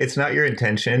like it's not your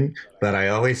intention, but I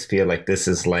always feel like this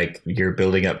is like you're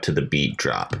building up to the beat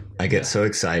drop. I get so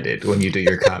excited when you do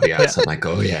your caveats. I'm like,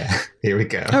 oh yeah, here we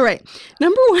go. All right.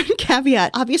 Number one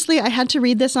caveat. Obviously, I had to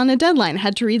read this on a deadline. I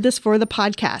had to read this for the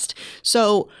podcast.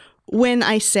 So when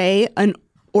I say an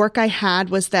orc I had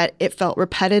was that it felt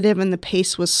repetitive and the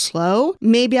pace was slow,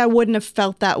 maybe I wouldn't have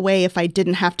felt that way if I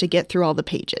didn't have to get through all the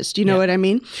pages. Do you know what I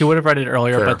mean? She would have read it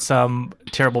earlier, Fair. but some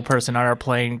terrible person on our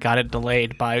plane got it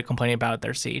delayed by complaining about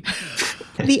their seat.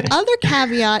 The other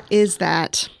caveat is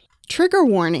that, trigger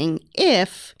warning,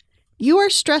 if you are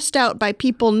stressed out by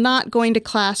people not going to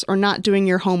class or not doing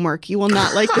your homework, you will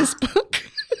not like this book.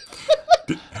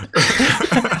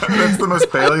 That's the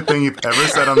most Bailey thing you've ever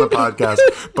said on the podcast.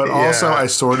 But also, I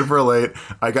sort of relate.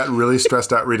 I got really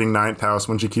stressed out reading Ninth House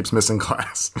when she keeps missing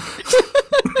class.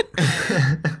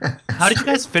 How did you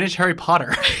guys finish Harry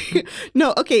Potter?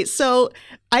 No, okay, so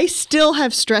I still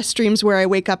have stress dreams where I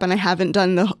wake up and I haven't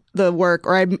done the work,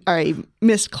 or I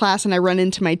missed class and I run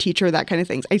into my teacher, that kind of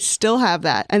things. I still have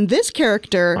that. And this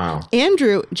character,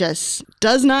 Andrew, just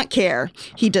does not care.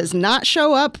 He does not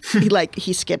show up.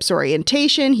 He skips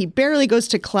orientation. He barely goes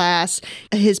to class.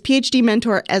 His PhD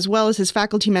mentor, as well as his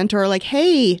faculty mentor, are like,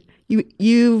 hey,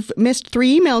 you've missed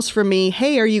 3 emails from me.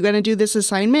 Hey, are you going to do this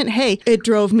assignment? Hey, it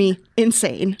drove me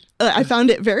insane. I found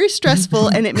it very stressful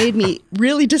and it made me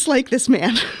really dislike this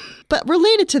man. But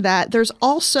related to that, there's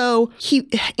also,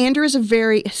 Andrew is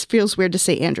it feels weird to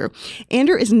say Andrew.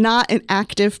 Andrew is not an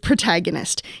active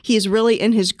protagonist. He is really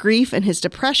in his grief and his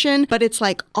depression, but it's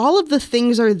like all of the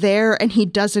things are there and he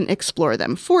doesn't explore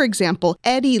them. For example,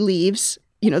 Eddie leaves,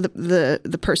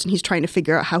 the person he's trying to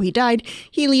figure out how he died,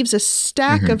 he leaves a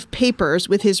stack of papers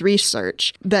with his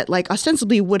research that like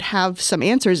ostensibly would have some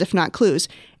answers, if not clues.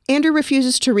 Andrew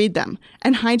refuses to read them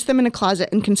and hides them in a closet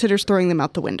and considers throwing them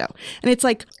out the window. And it's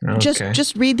like,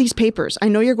 just read these papers. I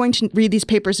know you're going to read these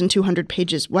papers in 200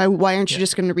 pages. Why aren't you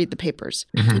just going to read the papers?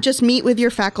 Just meet with your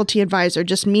faculty advisor.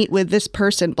 Just meet with this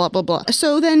person, blah, blah, blah.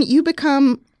 So then you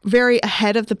become very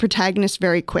ahead of the protagonist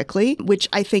very quickly, which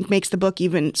I think makes the book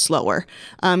even slower.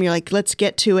 You're like, let's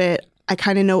get to it.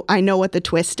 I know what the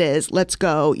twist is. Let's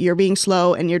go. You're being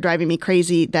slow and you're driving me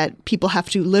crazy that people have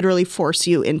to literally force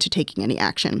you into taking any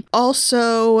action.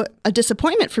 Also, a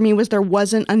disappointment for me was there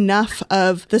wasn't enough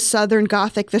of the Southern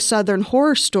Gothic, the Southern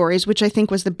horror stories, which I think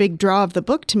was the big draw of the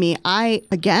book to me. I,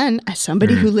 again, as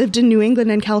somebody who lived in New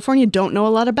England and California, don't know a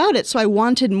lot about it. So I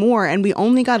wanted more, and we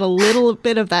only got a little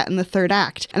bit of that in the third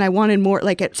act. And I wanted more.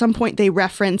 Like at some point they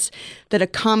reference that a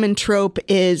common trope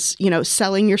is,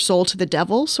 selling your soul to the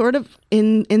devil, sort of.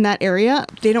 In that area.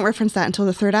 They don't reference that until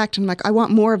the third act. I'm like, I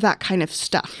want more of that kind of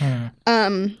stuff.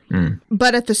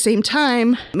 But at the same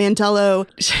time, Mandelo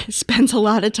spends a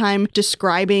lot of time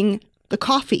describing the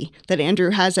coffee that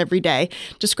Andrew has every day,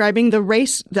 describing the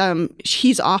race.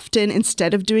 He's often,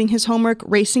 instead of doing his homework,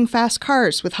 racing fast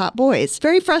cars with hot boys.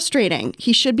 Very frustrating.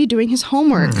 He should be doing his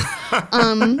homework.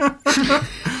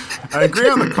 I agree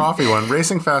on the coffee one.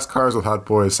 Racing fast cars with hot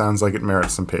boys sounds like it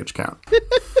merits some page count.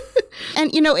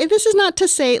 And, this is not to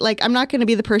say, I'm not going to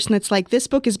be the person that's like, this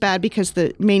book is bad because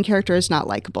the main character is not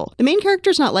likable. The main character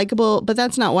is not likable, but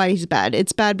that's not why he's bad.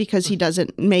 It's bad because he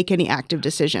doesn't make any active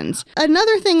decisions.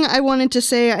 Another thing I wanted to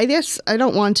say, I guess I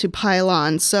don't want to pile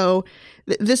on, so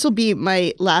this will be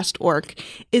my last orc,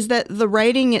 is that the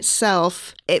writing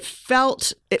itself, it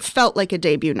felt like a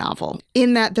debut novel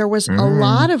in that there was a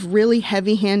lot of really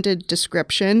heavy-handed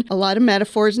description, a lot of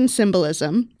metaphors and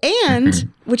symbolism,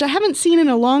 and, which I haven't seen in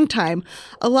a long time,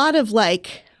 a lot of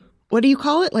what do you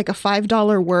call it? Like a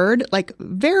 $5 word,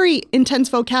 very intense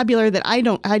vocabulary that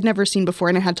I'd never seen before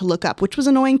and I had to look up, which was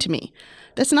annoying to me.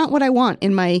 That's not what I want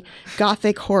in my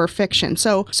gothic horror fiction.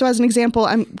 So as an example,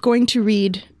 I'm going to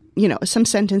read some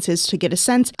sentences to get a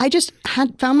sense. I just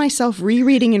had found myself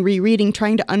rereading,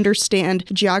 trying to understand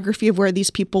the geography of where these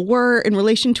people were in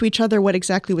relation to each other, what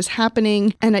exactly was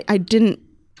happening. And I don't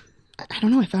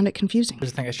know, I found it confusing.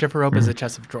 There's a thing, a shipper rope is a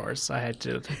chest of drawers.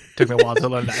 Took me a while to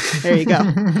learn that. There you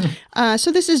go.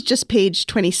 So this is just page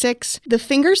 26. The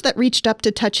fingers that reached up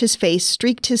to touch his face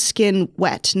streaked his skin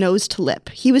wet, nose to lip.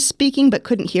 He was speaking but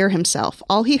couldn't hear himself.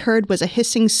 All he heard was a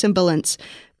hissing sibilance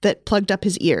that plugged up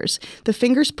his ears. The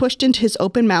fingers pushed into his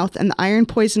open mouth, and the iron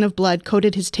poison of blood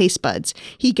coated his taste buds.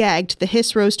 He gagged. The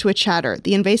hiss rose to a chatter.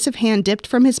 The invasive hand dipped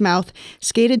from his mouth,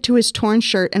 skated to his torn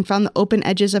shirt, and found the open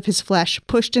edges of his flesh,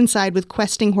 pushed inside with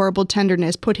questing horrible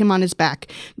tenderness, put him on his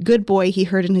back. Good boy, he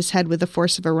heard in his head with the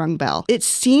force of a rung bell. It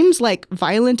seems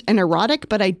violent and erotic,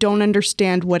 but I don't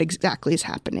understand what exactly is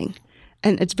happening.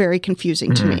 And it's very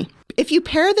confusing to me. If you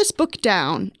pare this book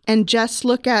down and just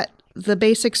look at the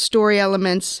basic story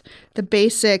elements, the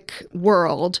basic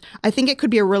world, I think it could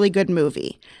be a really good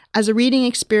movie. As a reading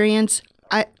experience,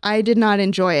 I did not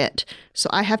enjoy it. So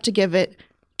I have to give it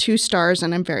 2 stars,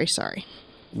 and I'm very sorry.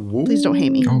 Ooh. Please don't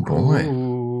hate me. Oh,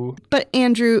 boy. But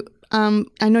Andrew, I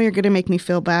know you're going to make me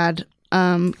feel bad.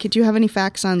 Could you have any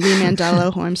facts on Lee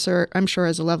Mandelo, who I'm sure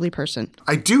is a lovely person?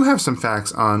 I do have some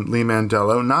facts on Lee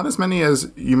Mandelo, not as many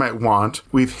as you might want.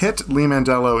 We've hit Lee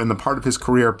Mandelo in the part of his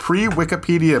career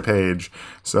pre-Wikipedia page.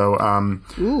 So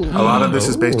a lot of this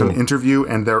is based on interview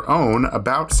and their own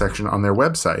about section on their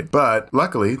website. But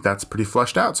luckily, that's pretty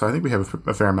fleshed out, so I think we have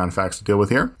a fair amount of facts to deal with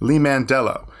here. Lee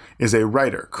Mandelo is a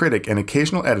writer, critic, and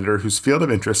occasional editor whose field of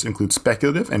interest includes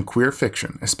speculative and queer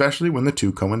fiction, especially when the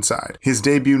two coincide. His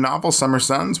debut novel, Summer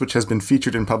Sons, which has been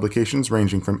featured in publications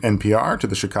ranging from NPR to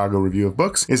the Chicago Review of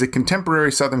Books, is a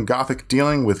contemporary Southern Gothic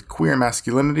dealing with queer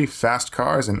masculinity, fast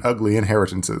cars, and ugly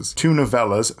inheritances. 2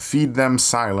 novellas, Feed Them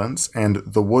Silence and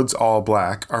The Woods All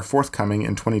Black, are forthcoming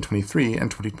in 2023 and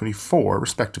 2024,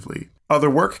 respectively. Other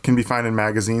work can be found in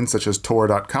magazines such as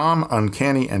Tor.com,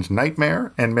 Uncanny, and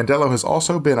Nightmare, and Mandelo has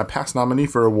also been a past nominee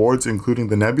for awards including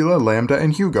the Nebula, Lambda,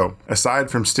 and Hugo.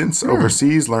 Aside from stints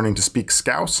overseas learning to speak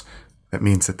Scouse, that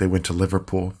means that they went to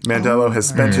Liverpool. Mandelo has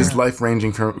spent his life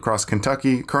ranging from across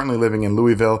Kentucky, currently living in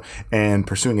Louisville, and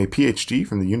pursuing a PhD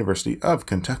from the University of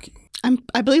Kentucky.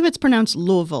 I believe it's pronounced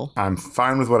Louisville. I'm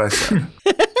fine with what I said.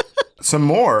 Some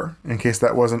more, in case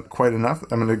that wasn't quite enough,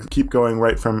 I'm going to keep going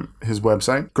right from his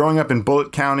website. Growing up in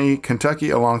Bullitt County,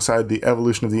 Kentucky, alongside the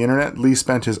evolution of the internet, Lee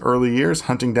spent his early years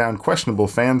hunting down questionable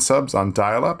fan subs on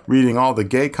dial-up, reading all the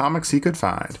gay comics he could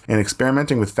find, and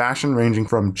experimenting with fashion ranging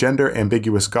from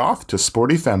gender-ambiguous goth to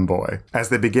sporty femboy. As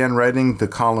they began writing the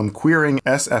column Queering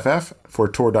SFF for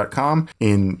Tor.com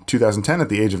in 2010 at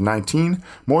the age of 19,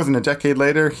 more than a decade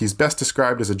later, he's best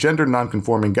described as a gender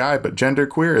non-conforming guy, but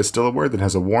genderqueer is still a word that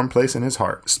has a warm place in his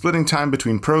heart. Splitting time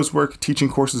between prose work, teaching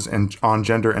courses on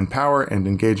gender and power, and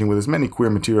engaging with as many queer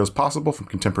materials possible from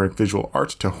contemporary visual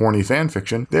art to horny fan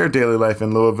fiction, their daily life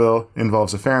in Louisville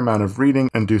involves a fair amount of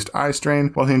reading-induced eye strain.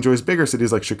 While he enjoys bigger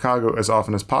cities like Chicago as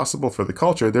often as possible for the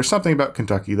culture, there's something about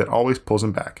Kentucky that always pulls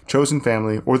him back. Chosen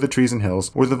family, or the trees and hills,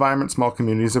 or the vibrant small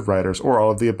communities of writers, or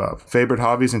all of the above. Favorite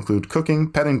hobbies include cooking,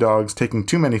 petting dogs, taking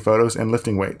too many photos, and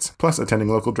lifting weights, plus attending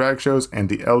local drag shows and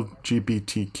the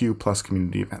LGBTQ plus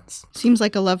community events. Seems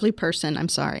like a lovely person. I'm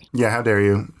sorry. Yeah, how dare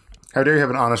you? How dare you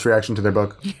have an honest reaction to their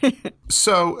book?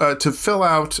 So, to fill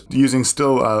out, using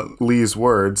still Lee's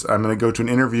words, I'm going to go to an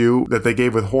interview that they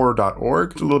gave with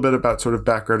horror.org, a little bit about sort of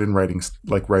background in writing,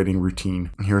 like writing routine.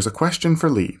 Here's a question for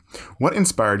Lee. What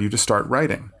inspired you to start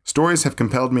writing? Stories have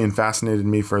compelled me and fascinated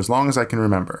me for as long as I can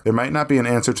remember. There might not be an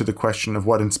answer to the question of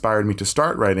what inspired me to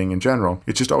start writing in general.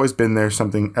 It's just always been there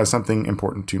something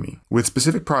important to me. With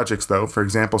specific projects, though, for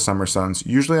example, Summer Sons,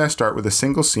 usually I start with a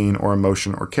single scene or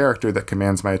emotion or character that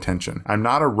commands my attention. I'm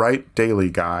not a write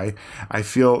daily guy. I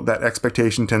feel that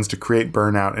expectation tends to create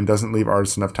burnout and doesn't leave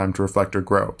artists enough time to reflect or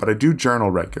grow, but I do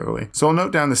journal regularly. So I'll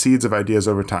note down the seeds of ideas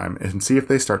over time and see if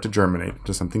they start to germinate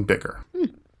into something bigger.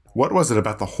 What was it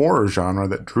about the horror genre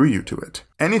that drew you to it?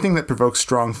 Anything that provokes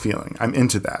strong feeling, I'm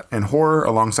into that, and horror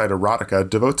alongside erotica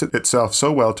devotes itself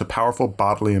so well to powerful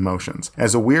bodily emotions.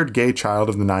 As a weird gay child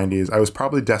of the 90s, I was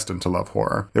probably destined to love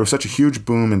horror. There was such a huge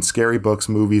boom in scary books,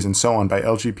 movies, and so on by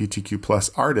LGBTQ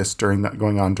plus artists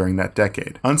going on during that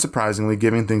decade. Unsurprisingly,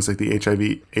 given things like the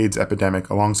HIV/AIDS epidemic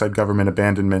alongside government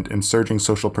abandonment and surging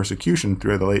social persecution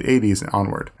through the late 80s and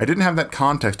onward. I didn't have that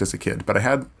context as a kid, but I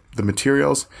had the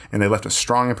materials, and they left a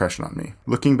strong impression on me.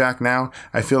 Looking back now,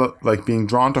 I feel like being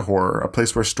drawn to horror, a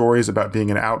place where stories about being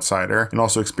an outsider and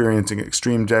also experiencing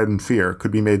extreme dread and fear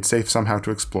could be made safe somehow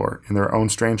to explore in their own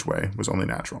strange way, was only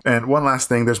natural. And one last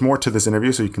thing, there's more to this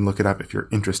interview, so you can look it up if you're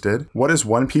interested. What is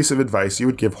one piece of advice you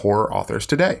would give horror authors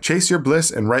today? Chase your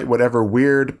bliss and write whatever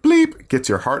weird bleep gets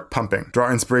your heart pumping. Draw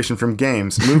inspiration from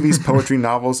games, movies, poetry,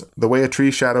 novels, the way a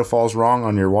tree shadow falls wrong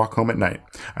on your walk home at night.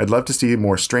 I'd love to see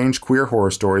more strange queer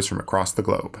horror stories from across the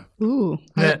globe. Ooh,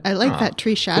 I like that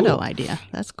tree shadow idea.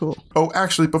 That's cool. Oh,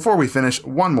 actually, before we finish,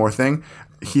 one more thing.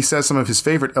 He says some of his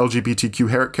favorite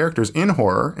LGBTQ characters in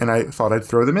horror, and I thought I'd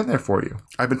throw them in there for you.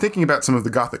 I've been thinking about some of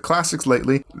the Gothic classics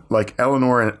lately, like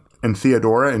Eleanor and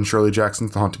Theodora in Shirley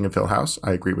Jackson's The Haunting of Hill House.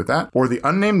 I agree with that. Or the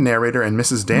unnamed narrator and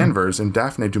Mrs. Danvers in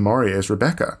Daphne du Maurier's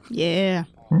Rebecca. Yeah.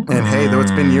 And hey, though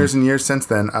it's been years and years since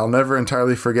then, I'll never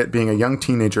entirely forget being a young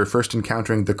teenager first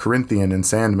encountering the Corinthian in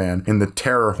Sandman and the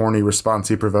terror-horny response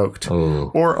he provoked.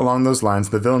 Oh. Or, along those lines,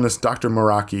 the villainous Dr.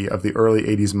 Muraki of the early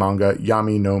 80s manga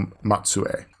Yami no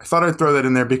Matsue. I thought I'd throw that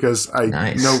in there because I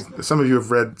know some of you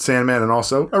have read Sandman, and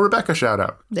also a Rebecca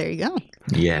shout-out. There you go.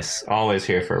 Yes, always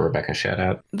here for a Rebecca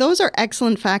shout-out. Those are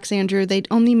excellent facts, Andrew. They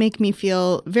only make me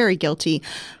feel very guilty.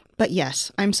 But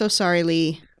yes, I'm so sorry,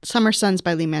 Lee. Summer Suns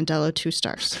by Lee Mandelo, 2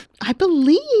 stars. I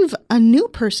believe a new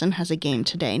person has a game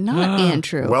today, not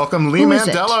Andrew. Welcome, Lee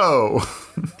Mandelo.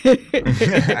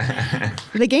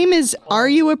 The game is Are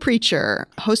You a Preacher?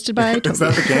 Hosted by Toby. Is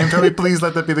that the game, Toby? Please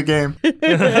let that be the game.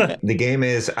 The game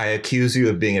is I accuse you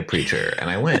of being a preacher, and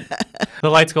I win.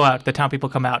 The lights go out. The town people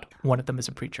come out. One of them is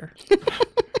a preacher.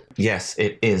 Yes,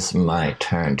 it is my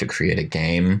turn to create a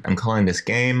game. I'm calling this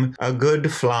game A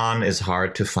Good Flan is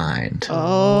Hard to Find.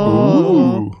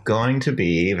 Oh. Ooh. Going to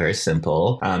be very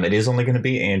simple. It is only going to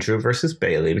be Andrew versus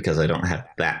Bailey because I don't have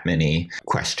that many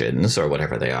questions or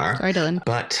whatever they are. Sorry, Dylan.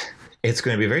 But it's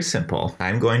going to be very simple.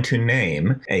 I'm going to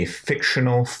name a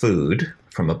fictional food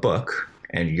from a book,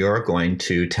 and you're going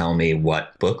to tell me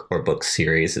what book or book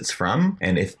series it's from.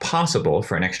 And if possible,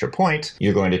 for an extra point,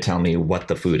 you're going to tell me what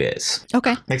the food is.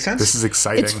 Okay. Make sense? This is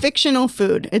exciting. It's fictional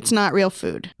food. It's not real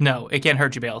food. No, it can't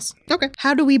hurt you, Bales. Okay.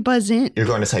 How do we buzz in? You're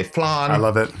going to say flan. I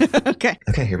love it. Okay.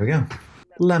 Okay, here we go.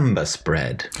 Lembas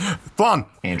bread. Flan.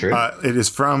 Andrew? It is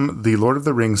from the Lord of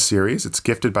the Rings series. It's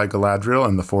gifted by Galadriel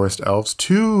and the Forest Elves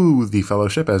to the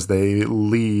Fellowship as they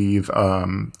leave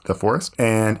the forest.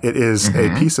 And it is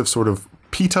a piece of sort of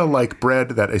pita-like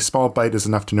bread that a small bite is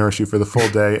enough to nourish you for the full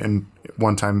day, and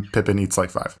one time Pippin eats like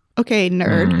 5. Okay,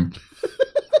 nerd.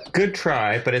 Good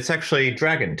try, but it's actually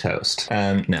dragon toast.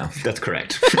 No, that's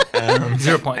correct.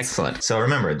 0 points. Excellent. So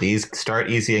remember, these start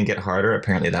easy and get harder.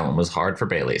 Apparently that one was hard for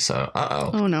Bailey, so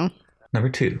Oh, no. Number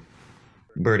 2.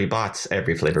 Birdie Bott's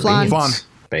Every Flavor Flan. Beans. Flan.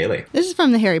 Bailey. This is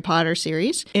from the Harry Potter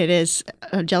series. It is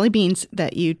jelly beans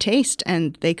that you taste,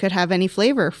 and they could have any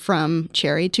flavor from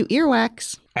cherry to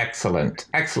earwax. Excellent.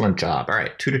 Excellent job. All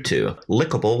right, 2-2.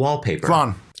 Lickable wallpaper.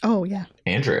 Flan. Oh, yeah.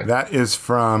 Andrew. That is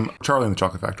from Charlie and the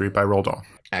Chocolate Factory by Roald Dahl.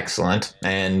 Excellent.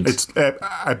 And It's,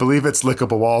 I believe it's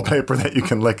lickable wallpaper that you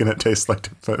can lick and it tastes like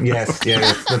food. yes,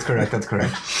 that's correct. That's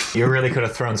correct. You really could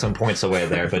have thrown some points away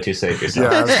there, but you saved yourself.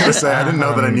 Yeah, I was going to say, I didn't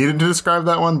know that I needed to describe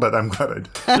that one, but I'm glad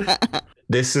I did.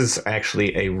 This is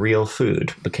actually a real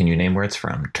food, but can you name where it's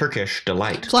from? Turkish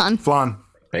Delight. Flan. Flan.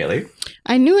 Bailey.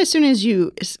 I knew as soon as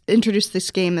you introduced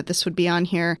this game that this would be on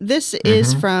here. This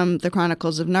is from the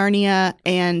Chronicles of Narnia,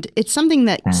 and it's something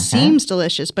that seems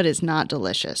delicious, but is not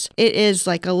delicious. It is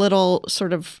like a little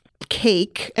sort of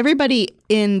cake. Everybody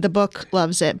in the book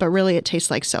loves it, but really it tastes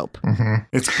like soap.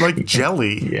 It's like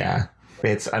jelly. Yeah.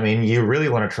 You really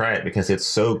want to try it because it's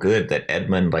so good that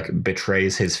Edmund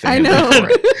betrays his family I know. for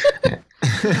it.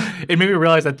 It made me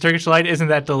realize that Turkish Delight isn't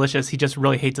that delicious. He just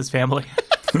really hates his family.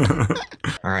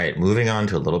 All right, moving on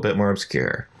to a little bit more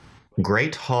obscure.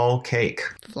 Great Hall Cake.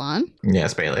 Flan?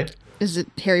 Yes, Bailey. Is it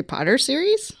Harry Potter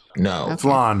series? No.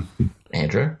 Flan.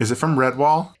 Andrew? Is it from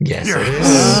Redwall? Yes,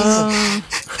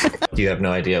 it is. You have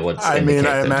no idea what's in the cake, I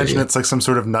then, do imagine you? it's like some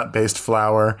sort of nut-based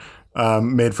flour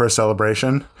made for a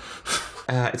celebration.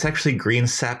 It's actually green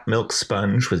sap milk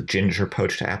sponge with ginger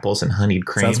poached apples and honeyed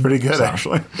cream. Sounds pretty good,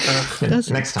 actually.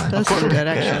 Next time. That's pretty good,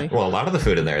 Yeah. actually. Well, a lot of the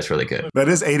food in there is really good. That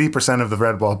is 80% of the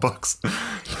Redwall books.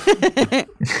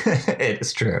 It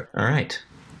is true. All right.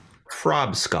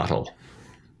 Frobscottle.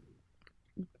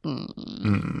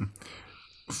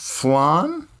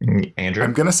 Flan? Andrew?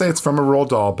 I'm going to say it's from a Roald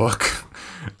Dahl book,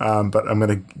 but I'm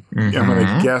going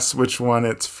to guess which one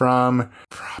it's from.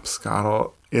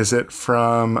 Frobscottle. Is it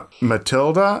from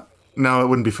Matilda? No, it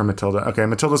wouldn't be from Matilda. Okay,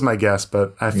 Matilda's my guess,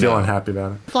 but I feel unhappy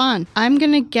about it. Flan. I'm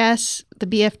going to guess the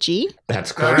BFG.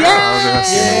 That's correct.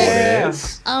 Yeah! It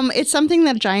is. It's something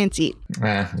that giants eat.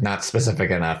 Not specific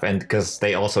enough, and because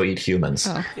they also eat humans.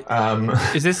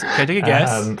 Oh. Is this, can I take a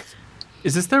guess?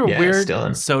 Is this their weird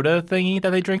Dylan. soda thingy that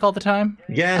they drink all the time?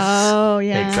 Yes. Oh,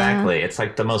 yeah. Exactly. It's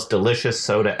like the most delicious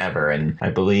soda ever. And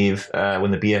I believe when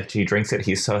the BFG drinks it,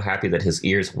 he's so happy that his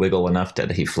ears wiggle enough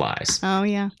that he flies. Oh,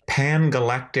 yeah.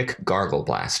 Pan-Galactic Gargle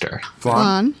Blaster.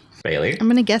 Flan. Bailey? I'm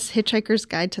going to guess Hitchhiker's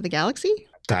Guide to the Galaxy.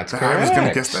 That's I correct. was going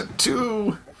to guess that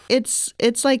too.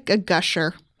 It's like a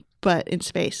gusher, but in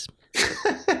space.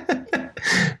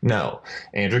 No.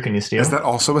 Andrew, can you steal? Is that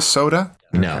also a soda?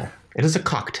 No. It is a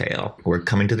cocktail. We're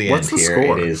coming to the What's end the here.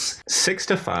 score? It is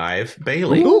 6-5.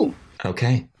 Bailey. Ooh.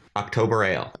 Okay. October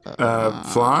Ale.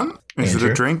 Flan? Is it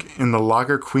Andrew? a drink in the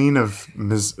Lager Queen of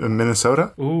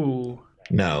Minnesota? Ooh.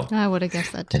 No. I would have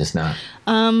guessed that too. It is not.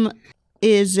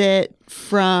 Is it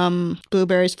from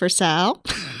Blueberries for Sal?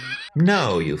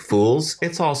 No, you fools.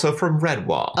 It's also from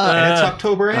Redwall. And it's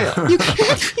October Ale. You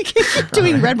can't keep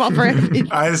doing Redwall for everything.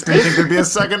 I just didn't think there'd be a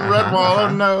second red wall. Oh,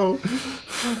 no.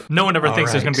 No one ever All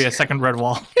thinks there's right. going to be a second red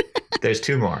wall. There's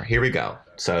two more. Here we go.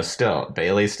 So still,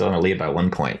 Bailey's still in the lead by 1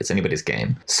 point. It's anybody's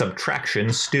game.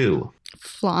 Subtraction stew.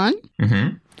 Flan?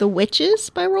 Mm-hmm. The Witches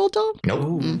by Roald Dahl?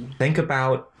 Nope. Think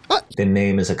about the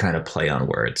name as a kind of play on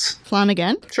words. Flan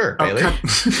again? Sure, Bailey.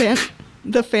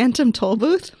 The Phantom Toll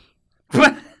Booth?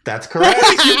 That's correct.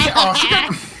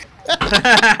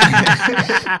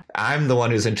 I'm the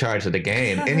one who's in charge of the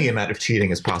game. Any amount of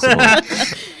cheating is possible.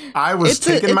 I was It's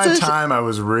a- taking my it's a- time. I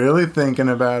was really thinking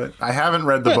about it. I haven't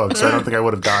read the book, so I don't think I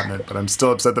would have gotten it, but I'm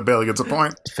still upset that Bailey gets a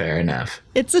point. Fair enough.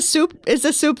 It's a soup. It's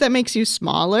a soup that makes you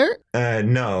smaller.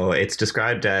 No, it's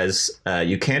described as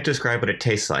you can't describe what it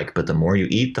tastes like, but the more you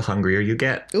eat, the hungrier you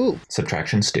get. Ooh.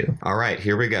 Subtraction stew. All right,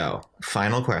 here we go.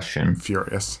 Final question.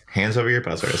 Furious. Hands over your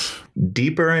buzzers.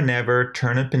 Deeper and ever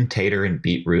turnip and tater and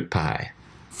beetroot pie.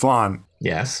 Flan.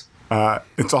 Yes,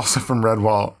 It's also from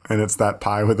Redwall, and it's that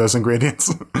pie with those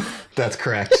ingredients. that's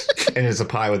correct. It is a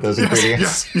pie with those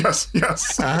ingredients. Yes.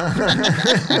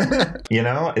 You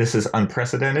know, this is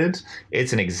unprecedented.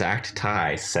 It's an exact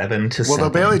tie, 7-7. Well, though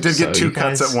Bailey did So get two you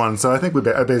cuts guys- at one, so I think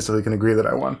I basically can agree that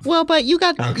I won. Well, but you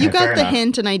got Okay, you got fair the enough.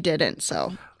 hint and I didn't,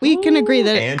 so we can agree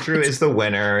that. Andrew is the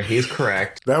winner. He's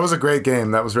correct. That was a great game.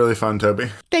 That was really fun,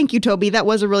 Toby. Thank you, Toby. That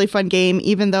was a really fun game,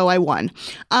 even though I won.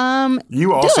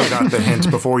 You also got the hint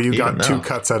before you got though. two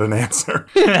cuts at an answer.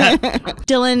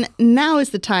 Dylan, now is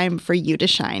the time for you to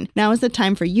shine. Now is the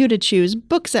time for you to choose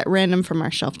books at random from our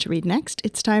shelf to read next.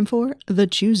 It's time for the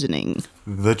choosening.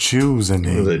 The choosing.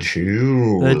 The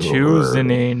chew. The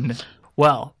choosing.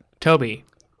 Well, Toby,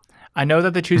 I know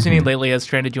that the choosing lately has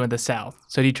stranded you in the South.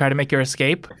 So do you try to make your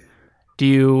escape? Do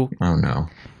you Oh, no.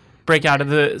 break out of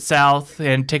the South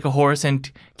and take a horse and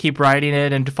keep riding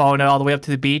it and following it all the way up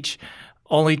to the beach,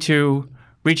 only to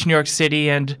reach New York City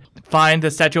and find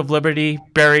the Statue of Liberty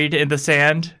buried in the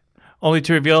sand, only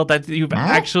to reveal that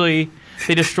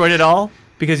they destroyed it all?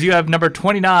 Because you have number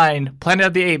 29, Planet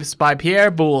of the Apes by Pierre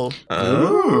Boulle.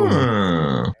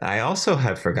 Oh. I also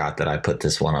have forgot that I put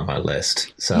this one on my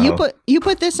list. So You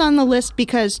put this on the list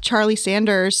because Charlie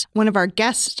Sanders, one of our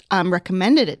guests,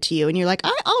 recommended it to you, and you're like,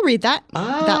 I'll read that.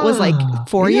 That was like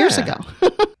 4 years ago.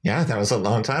 Yeah, that was a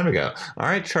long time ago. All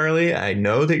right, Charlie, I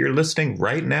know that you're listening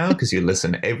right now because you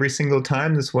listen every single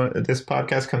time this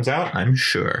podcast comes out, I'm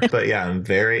sure. But yeah, I'm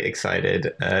very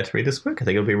excited to read this book. I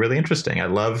think it'll be really interesting. I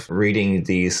love reading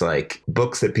these like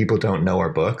books that people don't know are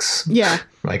books. Yeah.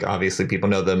 Like obviously people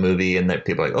know the movie and that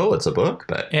people are like, oh, it's a book.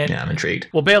 But yeah, I'm intrigued.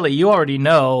 Well, Bailey, you already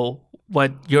know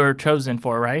what you're chosen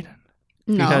for, right?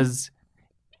 No. Because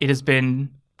it has been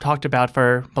talked about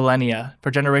for millennia. For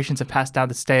generations have passed down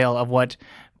the stale of what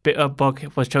a book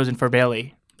was chosen for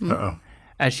Bailey. Uh-oh.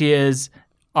 As she is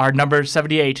our number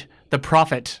 78, The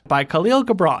Prophet by Khalil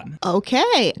Gibran.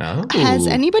 Okay. Oh. Has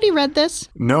anybody read this?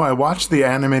 No, I watched the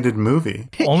animated movie.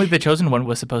 Only the chosen one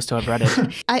was supposed to have read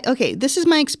it. Okay, this is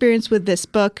my experience with this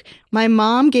book. My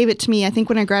mom gave it to me, I think,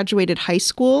 when I graduated high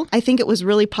school. I think it was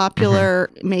really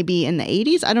popular maybe in the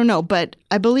 80s. I don't know, but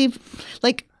I believe,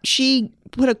 like, she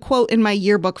put a quote in my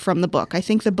yearbook from the book. I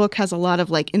think the book has a lot of,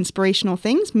 like, inspirational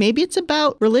things. Maybe it's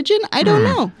about religion. I don't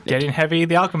know. Getting heavy,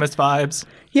 The Alchemist vibes.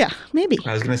 Yeah, maybe.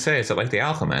 I was going to say, is it like The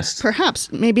Alchemist?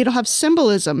 Perhaps. Maybe it'll have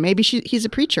symbolism. Maybe he's a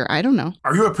preacher. I don't know.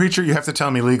 Are you a preacher? You have to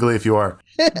tell me legally if you are.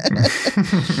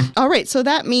 All right, so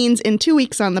that means in 2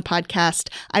 weeks on the podcast,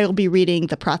 I will be reading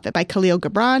The Prophet by Khalil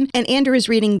Gibran, and Andrew is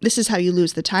reading This Is How You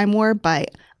Lose the Time War by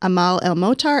Amal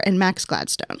El-Motar and Max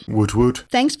Gladstone. Woot woot.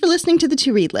 Thanks for listening to The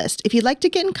To Read List. If you'd like to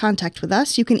get in contact with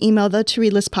us, you can email the To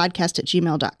Read List podcast at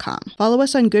gmail.com. Follow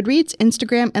us on Goodreads,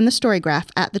 Instagram, and the Storygraph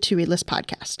at the To Read List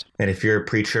podcast. And if you're a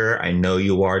preacher, I know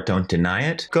you are, don't deny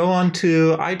it. Go on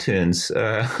to iTunes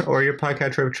or your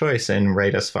podcatcher of choice and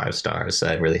rate us 5 stars.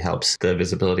 That really helps the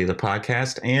visibility of the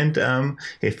podcast. And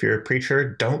if you're a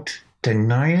preacher, don't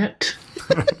deny it.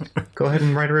 Go ahead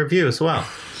and write a review as well.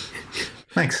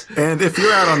 Thanks. And if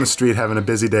you're out on the street having a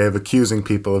busy day of accusing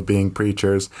people of being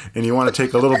preachers and you want to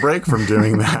take a little break from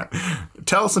doing that,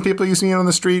 tell some people you see on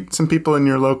the street, some people in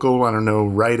your local, I don't know,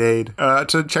 Rite Aid,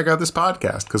 to check out this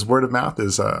podcast, because word of mouth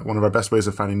is one of our best ways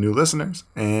of finding new listeners.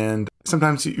 And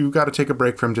sometimes you got to take a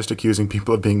break from just accusing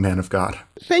people of being men of God.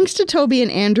 Thanks to Toby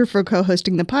and Andrew for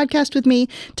co-hosting the podcast with me,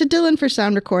 to Dylan for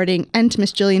sound recording, and to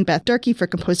Miss Jillian Beth Durkee for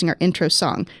composing our intro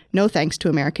song. No thanks to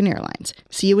American Airlines.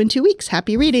 See you in 2 weeks.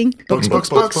 Happy reading. Books.